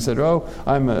 And she said, oh,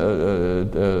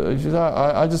 she said,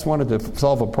 I just wanted to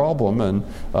solve a problem, and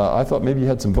I thought maybe you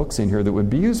had some books in here that would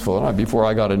be useful. And before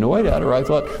I got annoyed at her, I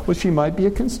thought, well, she might be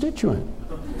a constituent.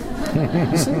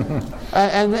 You see?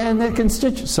 And the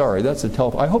constituent. Sorry, that's a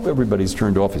telephone. I hope everybody's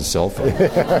turned off his cell phone.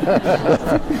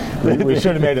 We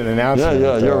should have made an announcement.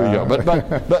 Yeah, there we go.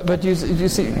 But you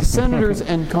see, senators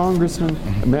and congressmen,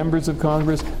 members of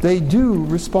Congress, they do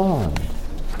respond.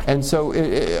 And so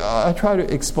I try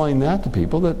to explain that to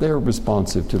people, that they're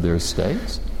responsive to their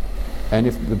states. And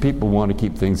if the people want to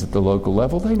keep things at the local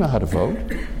level, they know how to vote.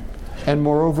 And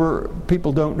moreover,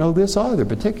 people don't know this either,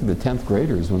 particularly the 10th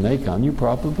graders when they come, you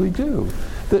probably do,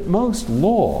 that most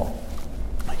law,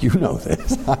 you know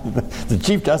this, the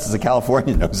Chief Justice of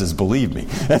California knows this, believe me,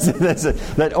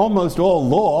 that almost all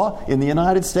law in the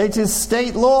United States is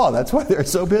state law. That's why they're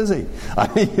so busy.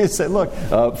 I mean, you say, look,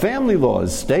 family law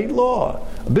is state law.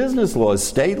 Business law is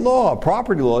state law.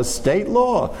 Property law is state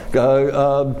law.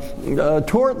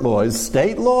 Tort law is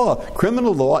state law.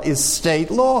 Criminal law is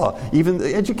state law. Even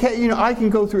education, I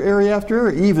can go through area after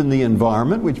area. Even the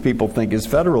environment, which people think is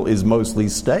federal, is mostly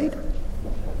state.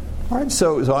 All right,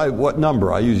 so what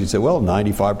number? I usually say, well,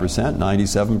 95%,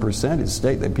 97% is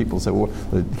state. Then people say, well,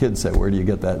 the kids say, where do you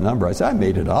get that number? I say, I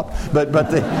made it up. But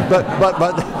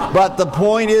the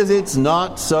point is, it's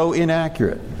not so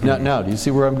inaccurate. Now, do you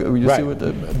see where I'm going? Right.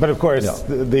 But of course,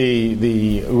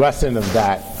 the lesson of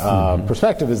that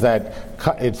perspective is that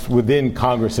it's within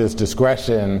Congress's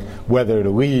discretion whether to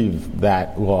leave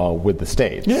that law with the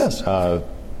states. Yes.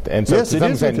 And so yes, it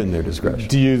is within their discretion.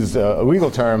 To use a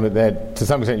legal term, that to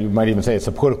some extent you might even say it's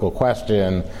a political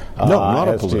question. No, not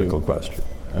a political question.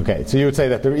 Okay, so you would say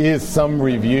that there is some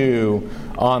review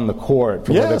on the court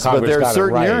for whether Congress got it right. Yes, but there are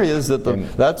certain areas that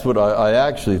that's what I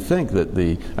actually think that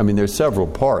there's several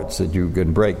parts that you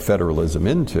can break federalism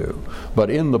into, but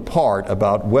in the part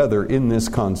about whether in this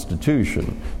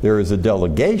Constitution there is a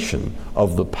delegation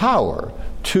of the power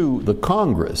to the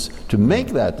Congress to make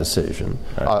that decision,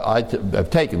 right.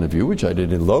 I've taken the view, which I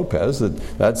did in Lopez,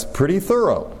 that's pretty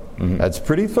thorough. Mm-hmm. That's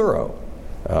pretty thorough.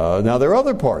 Now, there are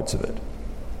other parts of it.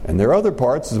 And there are other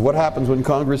parts is what happens when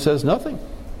Congress says nothing.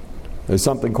 There's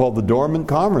something called the Dormant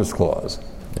Commerce Clause,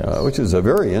 which is a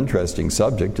very interesting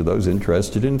subject to those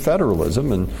interested in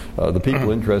federalism. And the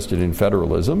people interested in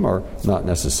federalism are not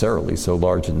necessarily so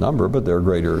large in number, but they're a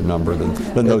greater number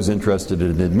than those interested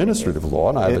in administrative law.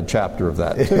 And I have a chapter of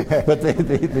that too. But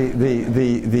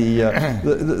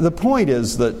the point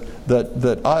is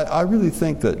that I really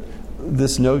think that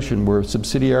this notion where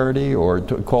subsidiarity, or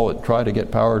to call it try to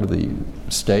get power to the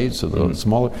states or the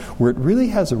smaller, where it really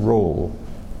has a role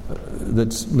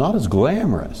that's not as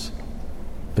glamorous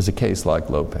as a case like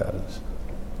Lopez.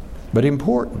 but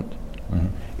important,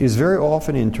 is very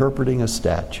often interpreting a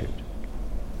statute.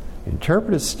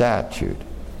 Interpret a statute.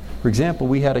 For example,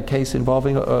 we had a case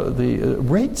involving the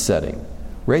rate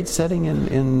setting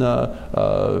in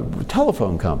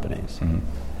telephone companies.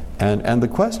 And the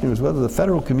question was whether the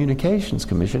Federal Communications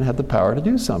Commission had the power to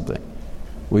do something.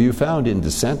 Well, you found in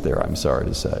dissent there, I'm sorry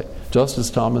to say,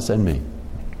 Justice Thomas and me.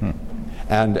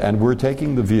 And we're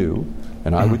taking the view,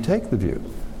 and I would take the view,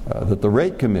 that the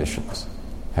rate commissions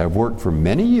have worked for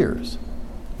many years.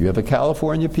 You have a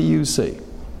California PUC,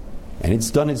 and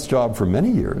it's done its job for many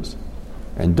years.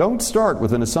 And don't start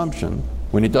with an assumption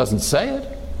when it doesn't say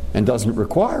it and doesn't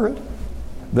require it,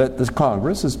 that the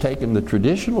Congress has taken the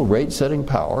traditional rate-setting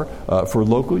power for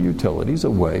local utilities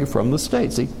away from the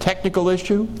states. A technical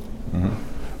issue,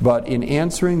 but in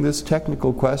answering this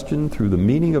technical question through the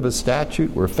meaning of a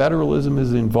statute where federalism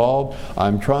is involved,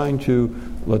 I'm trying to,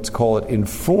 let's call it,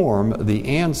 inform the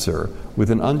answer with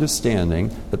an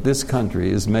understanding that this country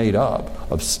is made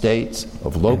up of states,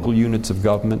 of local units of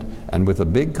government, and with a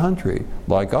big country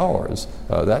like ours,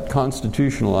 that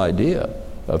constitutional idea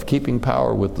of keeping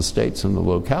power with the states and the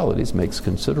localities makes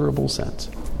considerable sense.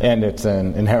 And it's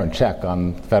an inherent check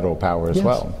on federal power as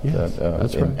well. Yes,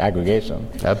 that's right. Aggregation.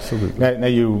 Absolutely. Now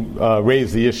you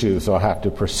raise the issue, so I'll have to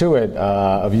pursue it,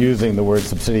 of using the word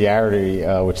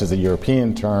subsidiarity, which is a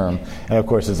European term, and of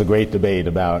course there's a great debate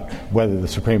about whether the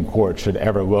Supreme Court should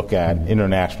ever look at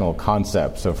international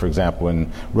concepts. So for example,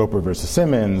 in Roper versus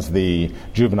Simmons, the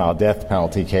juvenile death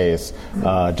penalty case,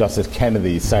 Justice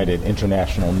Kennedy cited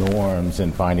international norms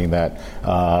in finding that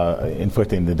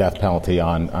inflicting the death penalty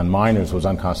on minors was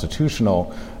unconstitutional.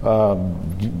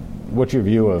 What's your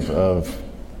view of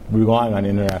relying on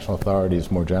international authorities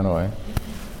more generally?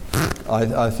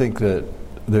 I think that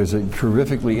there's a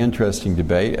terrifically interesting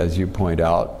debate, as you point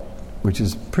out, which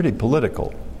is pretty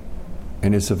political,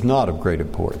 and is not of great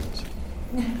importance.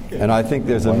 And I think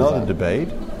there's another debate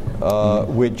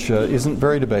which isn't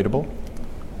very debatable.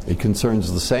 It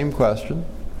concerns the same question,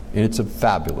 and it's of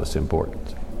fabulous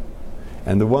importance.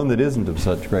 And the one that isn't of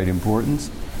such great importance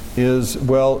is,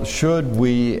 well, should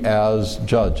we as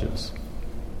judges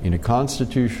in a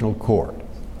constitutional court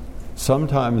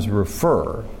sometimes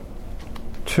refer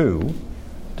to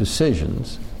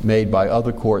decisions made by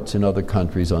other courts in other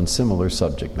countries on similar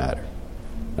subject matter?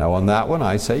 Now, on that one,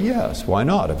 I say yes. Why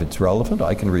not? If it's relevant,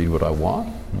 I can read what I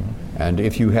want. And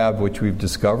if you have, which we've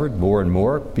discovered, more and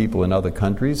more people in other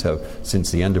countries have,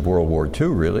 since the end of World War II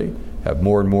really, have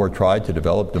more and more tried to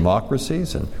develop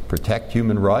democracies and protect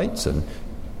human rights and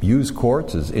use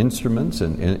courts as instruments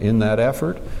in that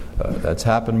effort. That's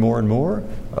happened more and more.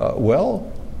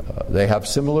 They have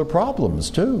similar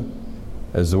problems too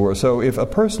as the world. So if a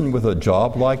person with a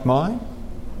job like mine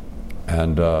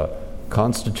and a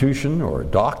constitution or a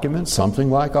document,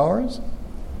 something like ours,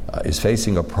 is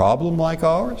facing a problem like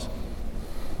ours,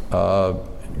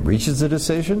 reaches a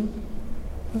decision,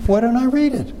 why don't I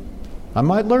read it? I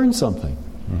might learn something.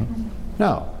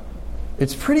 Now,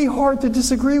 it's pretty hard to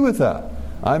disagree with that.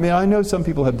 I mean, I know some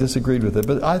people have disagreed with it,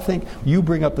 but I think you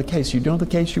bring up the case. You know the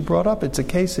case you brought up? It's a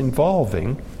case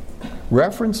involving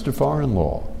reference to foreign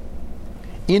law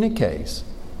in a case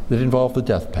that involved the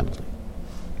death penalty.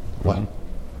 Well,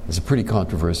 it's a pretty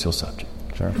controversial subject.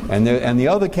 Sure. And the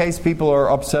other case people are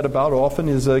upset about often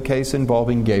is a case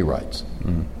involving gay rights.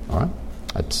 All right?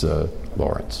 That's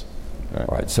Lawrence. Right.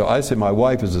 All right. So I say my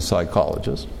wife is a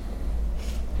psychologist,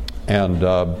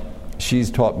 and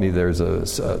she's taught me there's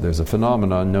a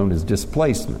phenomenon known as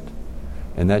displacement,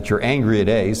 and that you're angry at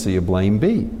A, so you blame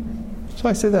B. So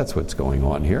I say that's what's going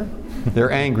on here.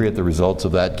 They're angry at the results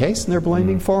of that case, and they're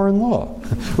blaming foreign law,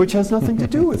 which has nothing to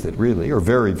do with it, really, or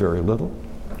very, very little.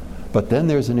 But then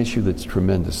there's an issue that's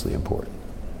tremendously important.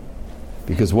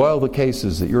 Because while the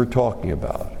cases that you're talking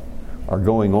about are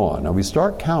going on, now we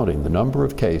start counting the number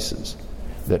of cases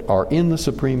that are in the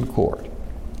Supreme Court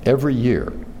every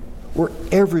year, where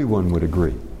everyone would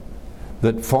agree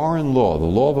that foreign law, the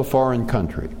law of a foreign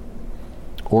country,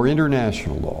 or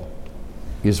international law,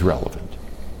 is relevant.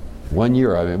 One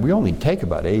year, I mean, we only take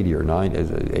about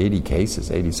 80 cases,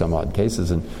 80 some odd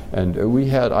cases, and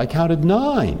I counted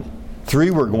 9.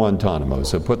 3 were Guantanamo,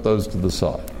 so put those to the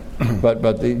side. But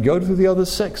they go through the other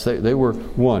 6. They were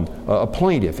one. A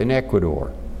plaintiff in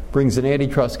Ecuador brings an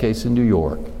antitrust case in New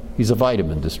York. He's a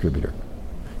vitamin distributor.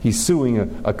 He's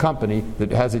suing a company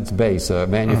that has its base, a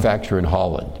manufacturer in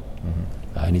Holland.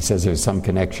 And he says there's some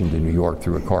connection to New York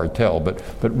through a cartel. But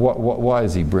why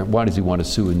does he want to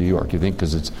sue in New York? You think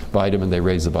because it's vitamin, they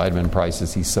raise the vitamin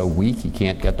prices, he's so weak he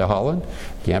can't get to Holland,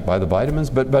 can't buy the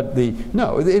vitamins?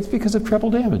 No, it's because of treble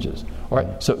damages. All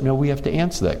right, so no, we have to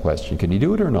answer that question. Can he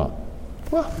do it or not?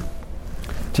 Well,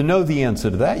 To know the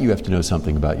answer to that, you have to know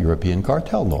something about European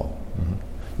cartel law. Mm-hmm.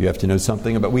 You have to know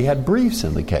something about. We had briefs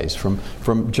in the case from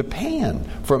Japan,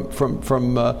 from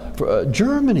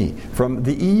Germany, from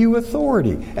the EU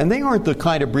authority, and they aren't the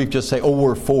kind of brief just say, "Oh,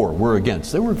 we're for, we're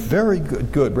against." They were very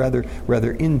good,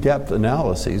 rather in-depth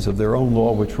analyses of their own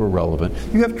law, which were relevant.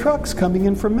 You have trucks coming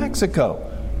in from Mexico.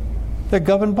 They're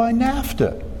governed by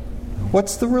NAFTA.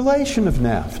 What's the relation of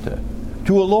NAFTA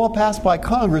to a law passed by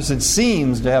Congress that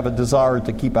seems to have a desire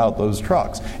to keep out those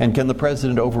trucks? And can the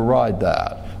president override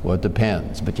that? Well, it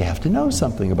depends, but you have to know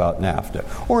something about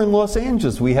NAFTA. Or in Los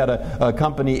Angeles, we had a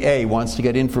company A wants to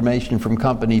get information from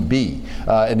company B,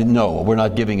 and no, we're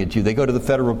not giving it to you. They go to the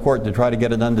federal court to try to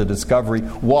get it under discovery.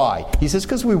 Why? He says,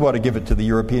 because we want to give it to the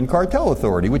European Cartel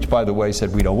Authority, which, by the way,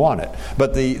 said we don't want it.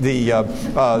 But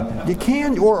you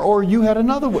can, or you had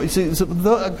another way.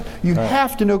 You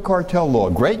have to know cartel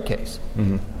law. Great case.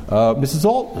 Mm-hmm. Mrs.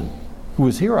 Altman, who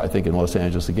was here, I think, in Los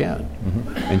Angeles again.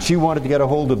 Mm-hmm. And she wanted to get a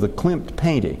hold of the Klimt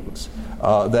paintings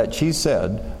that she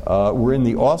said were in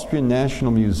the Austrian National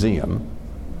Museum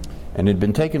and had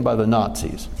been taken by the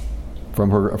Nazis from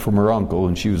her uncle,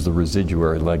 and she was the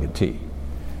residuary legatee.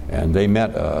 And they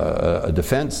met a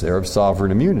defense there of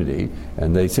sovereign immunity,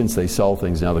 and since they sell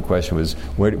things now, the question was,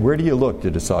 where do you look to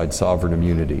decide sovereign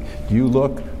immunity? Do you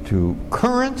look to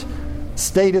current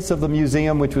status of the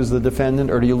museum, which was the defendant,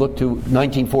 or do you look to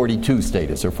 1942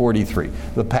 status, or 43,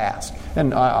 the past?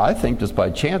 And I think just by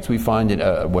chance we find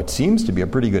what seems to be a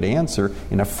pretty good answer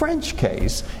in a French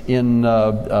case in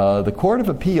the Court of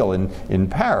Appeal in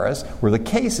Paris, where the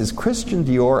case is Christian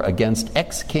Dior against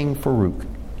ex-King Farouk.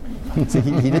 See,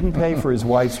 he didn't pay for his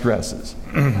wife's dresses,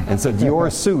 and so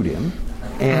Dior sued him.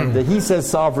 And he says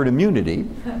sovereign immunity,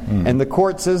 and the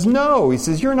court says no. He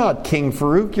says, you're not King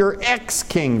Farouk, you're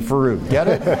ex-King Farouk. Get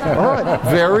it? All right.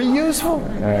 Very useful.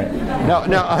 Right.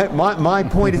 Now my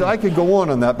point is, I could go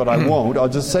on that, but I won't. I'll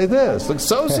just say this. Look,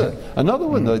 Sosa, another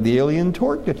one, the alien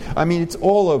tort. I mean, it's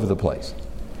all over the place.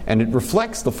 And it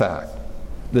reflects the fact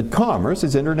that commerce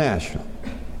is international.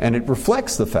 And it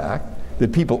reflects the fact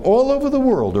that people all over the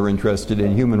world are interested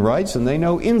in human rights, and they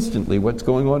know instantly what's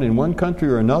going on in one country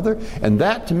or another, and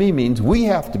that to me means we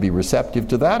have to be receptive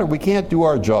to that or we can't do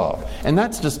our job. And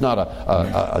that's just not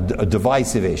a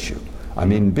divisive issue. I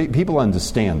mean, people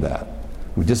understand that.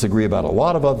 We disagree about a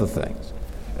lot of other things.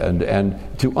 And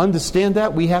to understand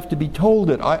that, we have to be told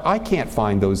it. I can't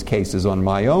find those cases on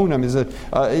my own. I mean,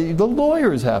 the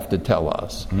lawyers have to tell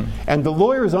us. Mm-hmm. And the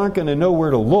lawyers aren't going to know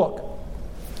where to look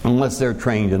unless they're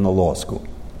trained in the law school.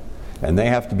 And they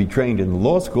have to be trained in the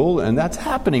law school, and that's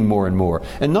happening more and more.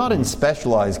 And not in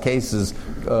specialized cases.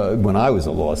 When I was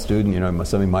a law student,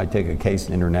 somebody might take a case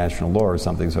in international law or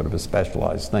something, sort of a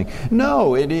specialized thing.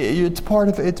 No, it's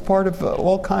part of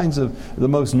all kinds of the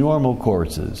most normal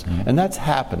courses, and that's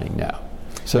happening now.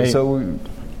 So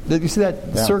you see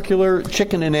that circular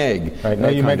chicken and egg. Right. Now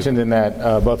you mentioned in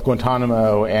that both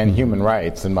Guantanamo and human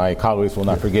rights, and my colleagues will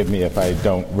not forgive me if I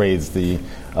don't raise the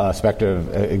specter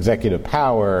of executive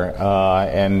power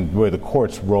and where the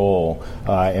court's role,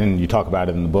 and you talk about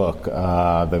it in the book,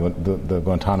 the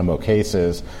Guantanamo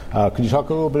cases. Could you talk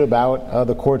a little bit about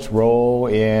the court's role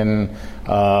in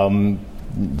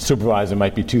supervisor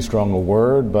might be too strong a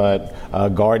word, but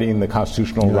guarding the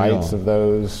constitutional rights of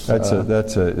those.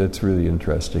 That's really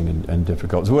interesting and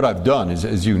difficult. So what I've done is,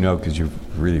 as you know, because you've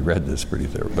really read this pretty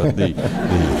thorough, but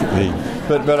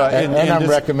I'm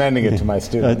recommending it to my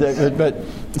students.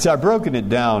 So I've broken it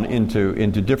down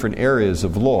into different areas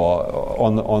of law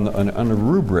on a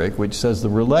rubric which says the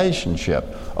relationship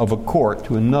of a court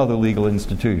to another legal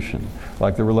institution,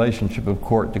 like the relationship of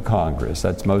court to Congress.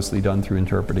 That's mostly done through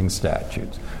interpreting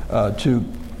statutes. To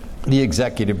the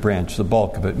executive branch, the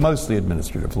bulk of it, mostly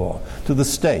administrative law. To the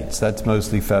states, that's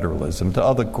mostly federalism. To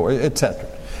other courts, etc.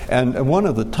 And one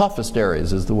of the toughest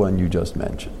areas is the one you just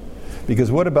mentioned.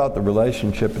 Because what about the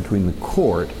relationship between the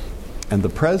court and the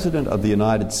President of the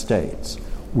United States,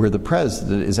 where the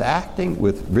President is acting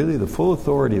with really the full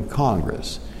authority of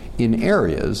Congress in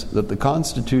areas that the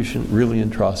Constitution really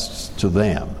entrusts to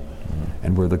them,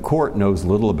 and where the court knows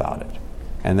little about it?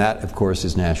 And that, of course,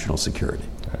 is national security,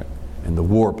 and the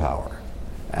war power,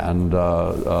 and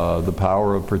the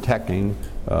power of protecting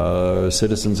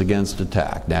citizens against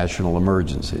attack, national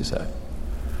emergencies.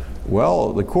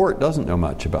 Well, the court doesn't know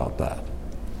much about that,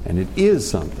 and it is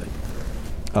something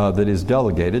that is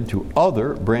delegated to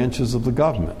other branches of the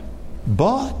government.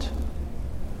 But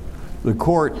the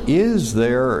court is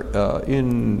there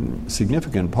in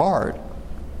significant part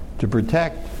to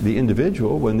protect the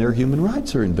individual when their human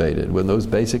rights are invaded, when those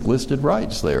basic listed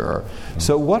rights there are.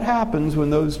 So what happens when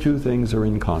those two things are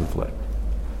in conflict?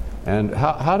 And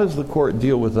how does the court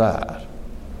deal with that?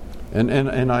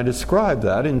 And I describe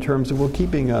that in terms of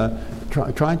keeping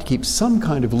trying to keep some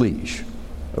kind of leash.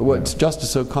 What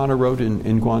Justice O'Connor wrote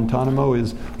in Guantanamo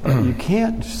is you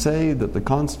can't say that the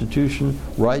Constitution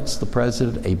writes the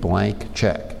president a blank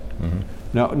check.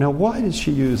 Now, why does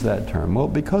she use that term? Well,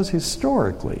 because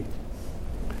historically,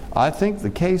 I think the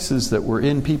cases that were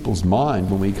in people's mind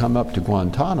when we come up to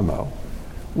Guantanamo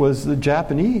was the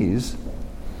Japanese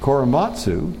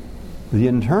Korematsu, the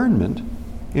internment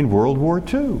in World War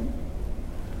II,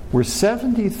 where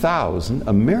 70,000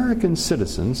 American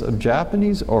citizens of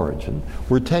Japanese origin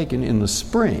were taken in the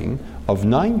spring of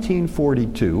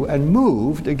 1942 and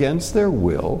moved against their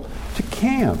will to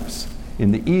camps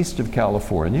in the east of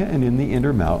California and in the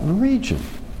Intermountain region.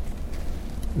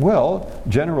 Well,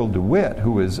 General DeWitt,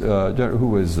 who was the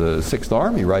 6th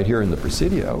Army right here in the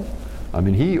Presidio,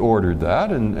 he ordered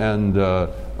that, and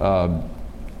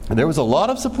there was a lot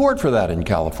of support for that in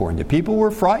California. People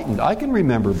were frightened. I can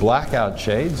remember blackout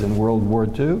shades in World War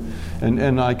II,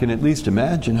 and I can at least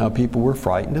imagine how people were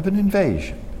frightened of an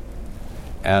invasion.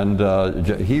 And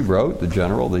he wrote, the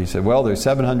general, he said, well, there's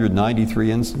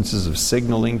 793 instances of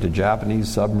signaling to Japanese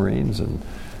submarines, and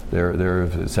there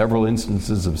are several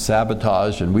instances of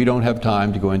sabotage, and we don't have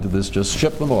time to go into this, just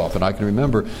ship them off. And I can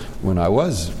remember when I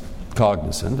was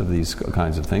cognizant of these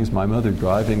kinds of things, my mother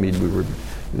driving me,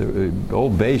 the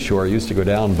old Bayshore used to go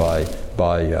down by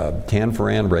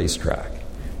Tanforan Racetrack,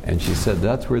 and she said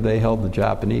that's where they held the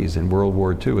Japanese in World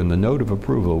War II, and the note of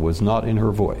approval was not in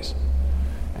her voice.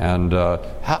 And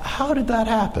how did that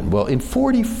happen? Well, in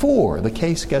 1944, the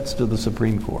case gets to the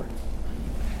Supreme Court,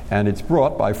 and it's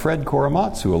brought by Fred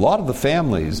Korematsu. A lot of the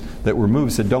families that were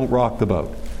moved said, "Don't rock the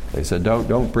boat." They said,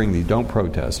 "Don't bring these, don't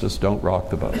protest us, don't rock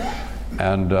the boat."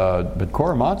 And but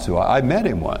Korematsu, I met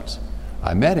him once.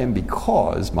 I met him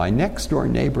because my next-door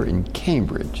neighbor in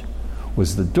Cambridge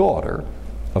was the daughter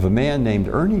of a man named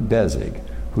Ernie Bezig,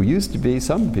 who used to be,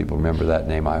 some people remember that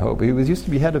name, I hope, he used to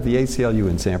be head of the ACLU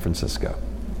in San Francisco.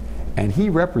 And he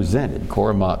represented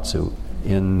Korematsu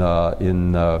in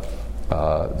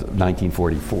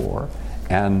 1944.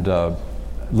 And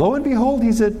lo and behold,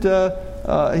 he's at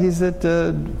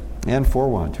Ann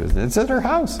 412. It's at her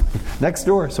house, next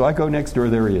door. So I go next door,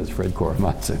 there he is, Fred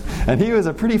Korematsu. And he was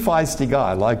a pretty feisty guy.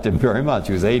 I liked him very much.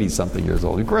 He was 80-something years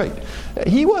old. Great.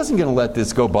 He wasn't going to let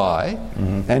this go by.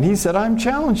 And he said, I'm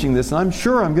challenging this, and I'm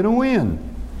sure I'm going to win.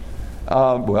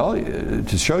 Well,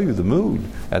 to show you the mood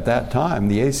at that time,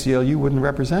 the ACLU wouldn't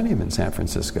represent him in San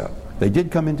Francisco. They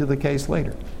did come into the case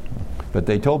later. But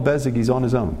they told Bezig he's on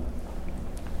his own,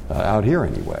 out here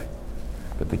anyway.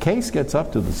 But the case gets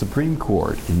up to the Supreme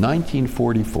Court in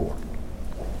 1944,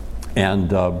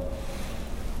 and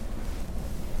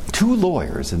two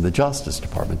lawyers in the Justice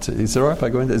Department. Is it all right if I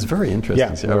go into this? It's very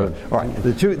interesting. Yeah. All right.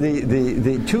 The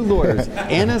two lawyers,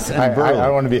 Ennis and Burley. I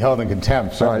don't want to be held in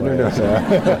contempt. Sorry, no.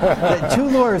 The two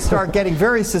lawyers start getting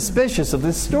very suspicious of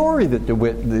this story that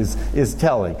DeWitt is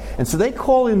telling. And so they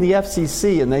call in the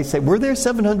FCC and they say, were there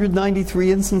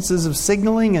 793 instances of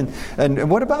signaling? And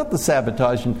what about the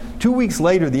sabotage? And 2 weeks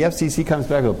later, the FCC comes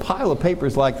back with a pile of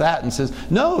papers like that and says,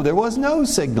 no, there was no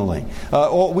signaling.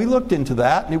 We looked into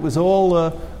that, and it was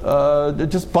all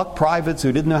just buck privates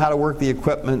who didn't know how to work the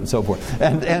equipment and so forth.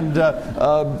 And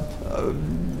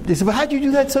they said, well, how'd you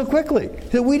do that so quickly? He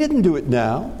said, we didn't do it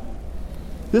now.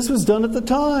 This was done at the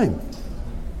time.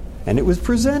 And it was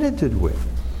presented to DeWitt.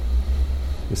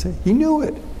 You see, he knew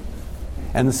it.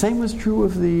 And the same was true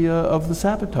of the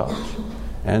sabotage.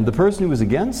 And the person who was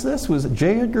against this was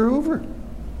J. Edgar Hoover.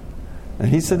 And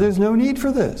he said, there's no need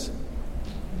for this.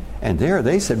 And there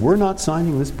they said, we're not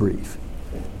signing this brief.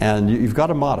 And you've got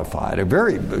to modify it. There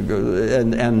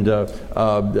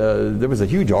was a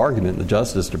huge argument in the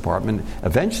Justice Department,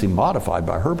 eventually modified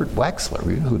by Herbert Wexler.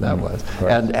 You know who that was.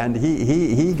 And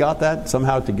he got that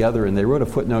somehow together, and they wrote a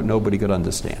footnote nobody could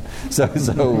understand. So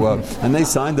and they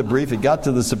signed the brief. It got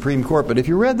to the Supreme Court. But if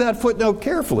you read that footnote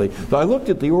carefully, I looked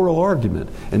at the oral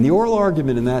argument. And the oral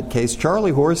argument in that case,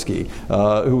 Charlie Horsky,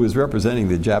 who was representing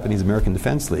the Japanese American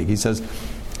Defense League, he says,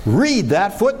 read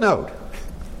that footnote.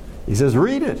 He says,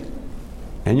 read it,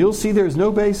 and you'll see there's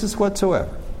no basis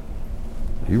whatsoever.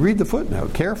 You read the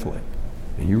footnote carefully,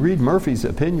 and you read Murphy's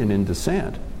opinion in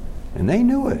dissent, and they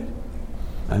knew it.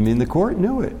 I mean, the court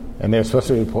knew it. And they were supposed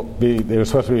to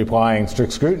be applying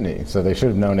strict scrutiny, so they should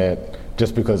have known it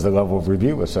just because the level of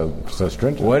review was so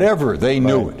stringent. Whatever, they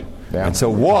knew it. Yeah. And so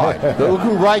why? Look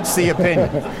who writes the opinion.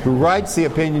 Who writes the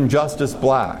opinion? Justice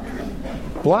Black,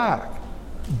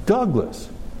 Douglas,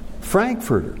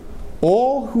 Frankfurter.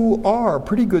 All who are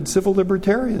pretty good civil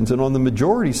libertarians, and on the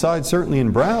majority side, certainly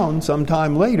in Brown,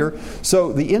 sometime later.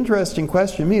 So the interesting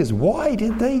question to me is, why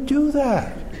did they do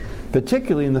that?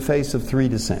 particularly in the face of 3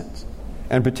 dissents.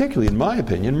 And particularly, in my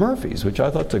opinion, Murphy's, which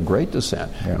I thought's a great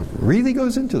dissent, really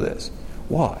goes into this.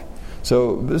 Why?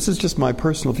 So this is just my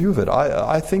personal view of it.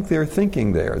 I think they're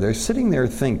thinking there. They're sitting there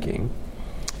thinking,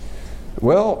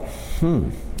 well,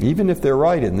 even if they're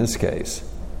right in this case,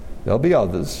 there'll be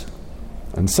others,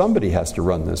 and somebody has to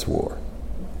run this war.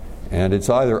 And it's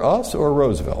either us or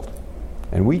Roosevelt,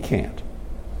 and we can't.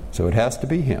 So it has to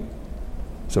be him.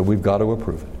 So we've got to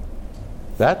approve it.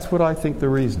 That's what I think the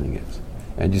reasoning is.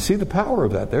 And you see the power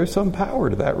of that. There's some power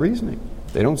to that reasoning.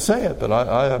 They don't say it, but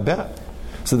I bet.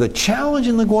 So the challenge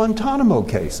in the Guantanamo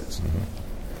cases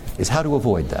is how to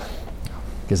avoid that.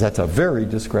 Because that's a very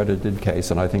discredited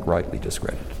case, and I think rightly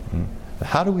discredited.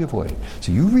 How do we avoid it?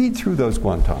 So you read through those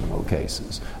Guantanamo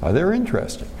cases. They're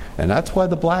interesting. And that's why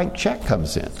the blank check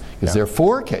comes in. Because there are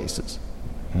 4 cases.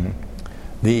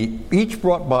 Each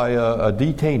brought by a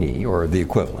detainee, or the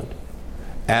equivalent.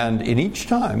 And in each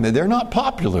time, they're not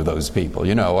popular, those people.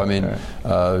 You know, I mean,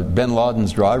 bin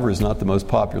Laden's driver is not the most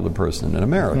popular person in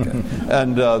America.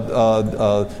 And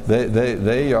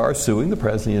they are suing the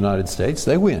President of the United States.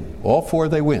 They win. All 4,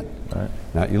 they win. Right.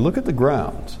 Now, you look at the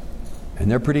grounds, and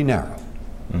they're pretty narrow.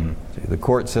 The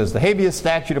court says the habeas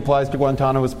statute applies to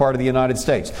Guantanamo as part of the United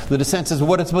States. The dissent says, well,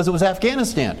 what it was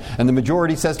Afghanistan. And the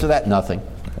majority says to that, nothing.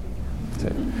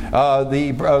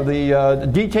 The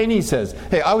detainee says,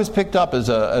 hey, I was picked up as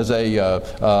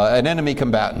an enemy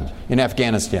combatant in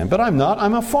Afghanistan, but I'm not.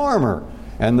 I'm a farmer.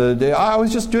 And I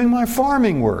was just doing my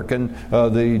farming work. And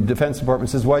the Defense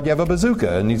Department says, why do you have a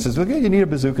bazooka? And he says, well, you need a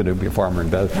bazooka to be a farmer in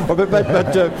bed.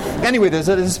 But anyway, there's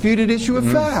a disputed issue of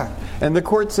fact. And the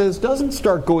court says, doesn't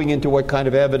start going into what kind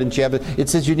of evidence you have. It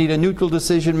says you need a neutral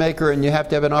decision maker and you have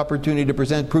to have an opportunity to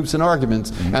present proofs and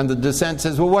arguments. And the dissent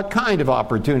says, well, what kind of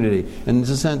opportunity? And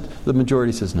the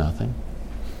majority says nothing.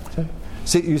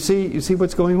 See, you see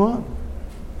what's going on?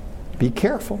 Be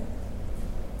careful.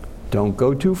 Don't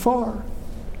go too far.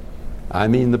 I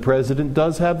mean, the president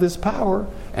does have this power,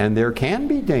 and there can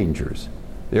be dangers.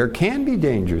 There can be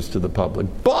dangers to the public,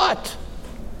 but,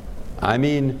 I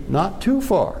mean, not too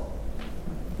far.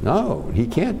 No, he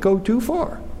can't go too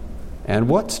far. And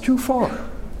what's too far?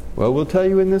 Well, we'll tell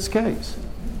you in this case.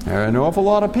 An awful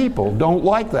lot of people don't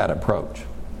like that approach.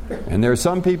 And there are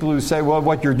some people who say, well,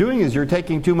 what you're doing is you're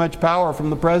taking too much power from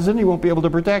the president, he won't be able to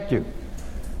protect you.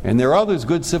 And there are others,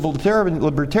 good civil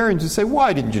libertarians, who say,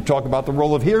 why didn't you talk about the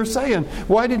role of hearsay? And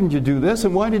why didn't you do this?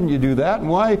 And why didn't you do that? And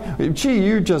why,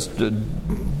 you're just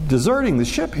deserting the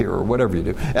ship here, or whatever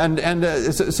you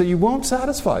do. So you won't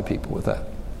satisfy people with that.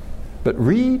 But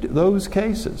read those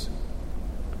cases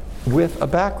with a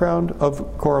background of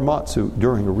Korematsu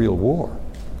during a real war.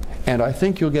 And I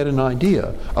think you'll get an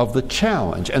idea of the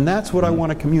challenge. And that's what I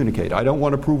want to communicate. I don't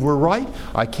want to prove we're right.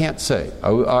 I can't say. I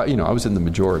was in the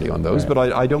majority on those, but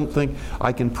I don't think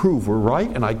I can prove we're right,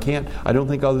 and I don't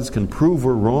think others can prove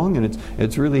we're wrong, and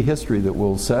it's really history that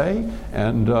will say.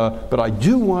 But I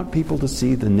do want people to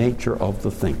see the nature of the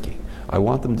thinking. I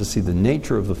want them to see the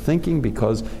nature of the thinking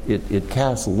because it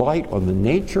casts light on the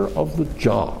nature of the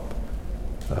job.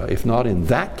 If not in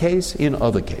that case, in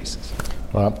other cases.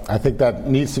 Well, I think that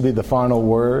needs to be the final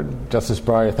word. Justice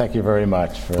Breyer, thank you very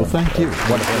much. Well, thank you.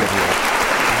 Wonderful.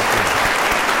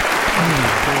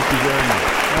 Thank you very much.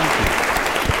 Thank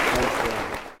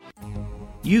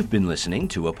you. You've been listening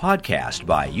to a podcast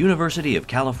by University of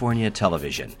California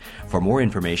Television. For more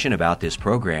information about this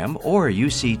program or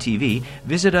UCTV,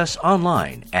 visit us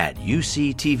online at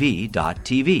uctv.tv.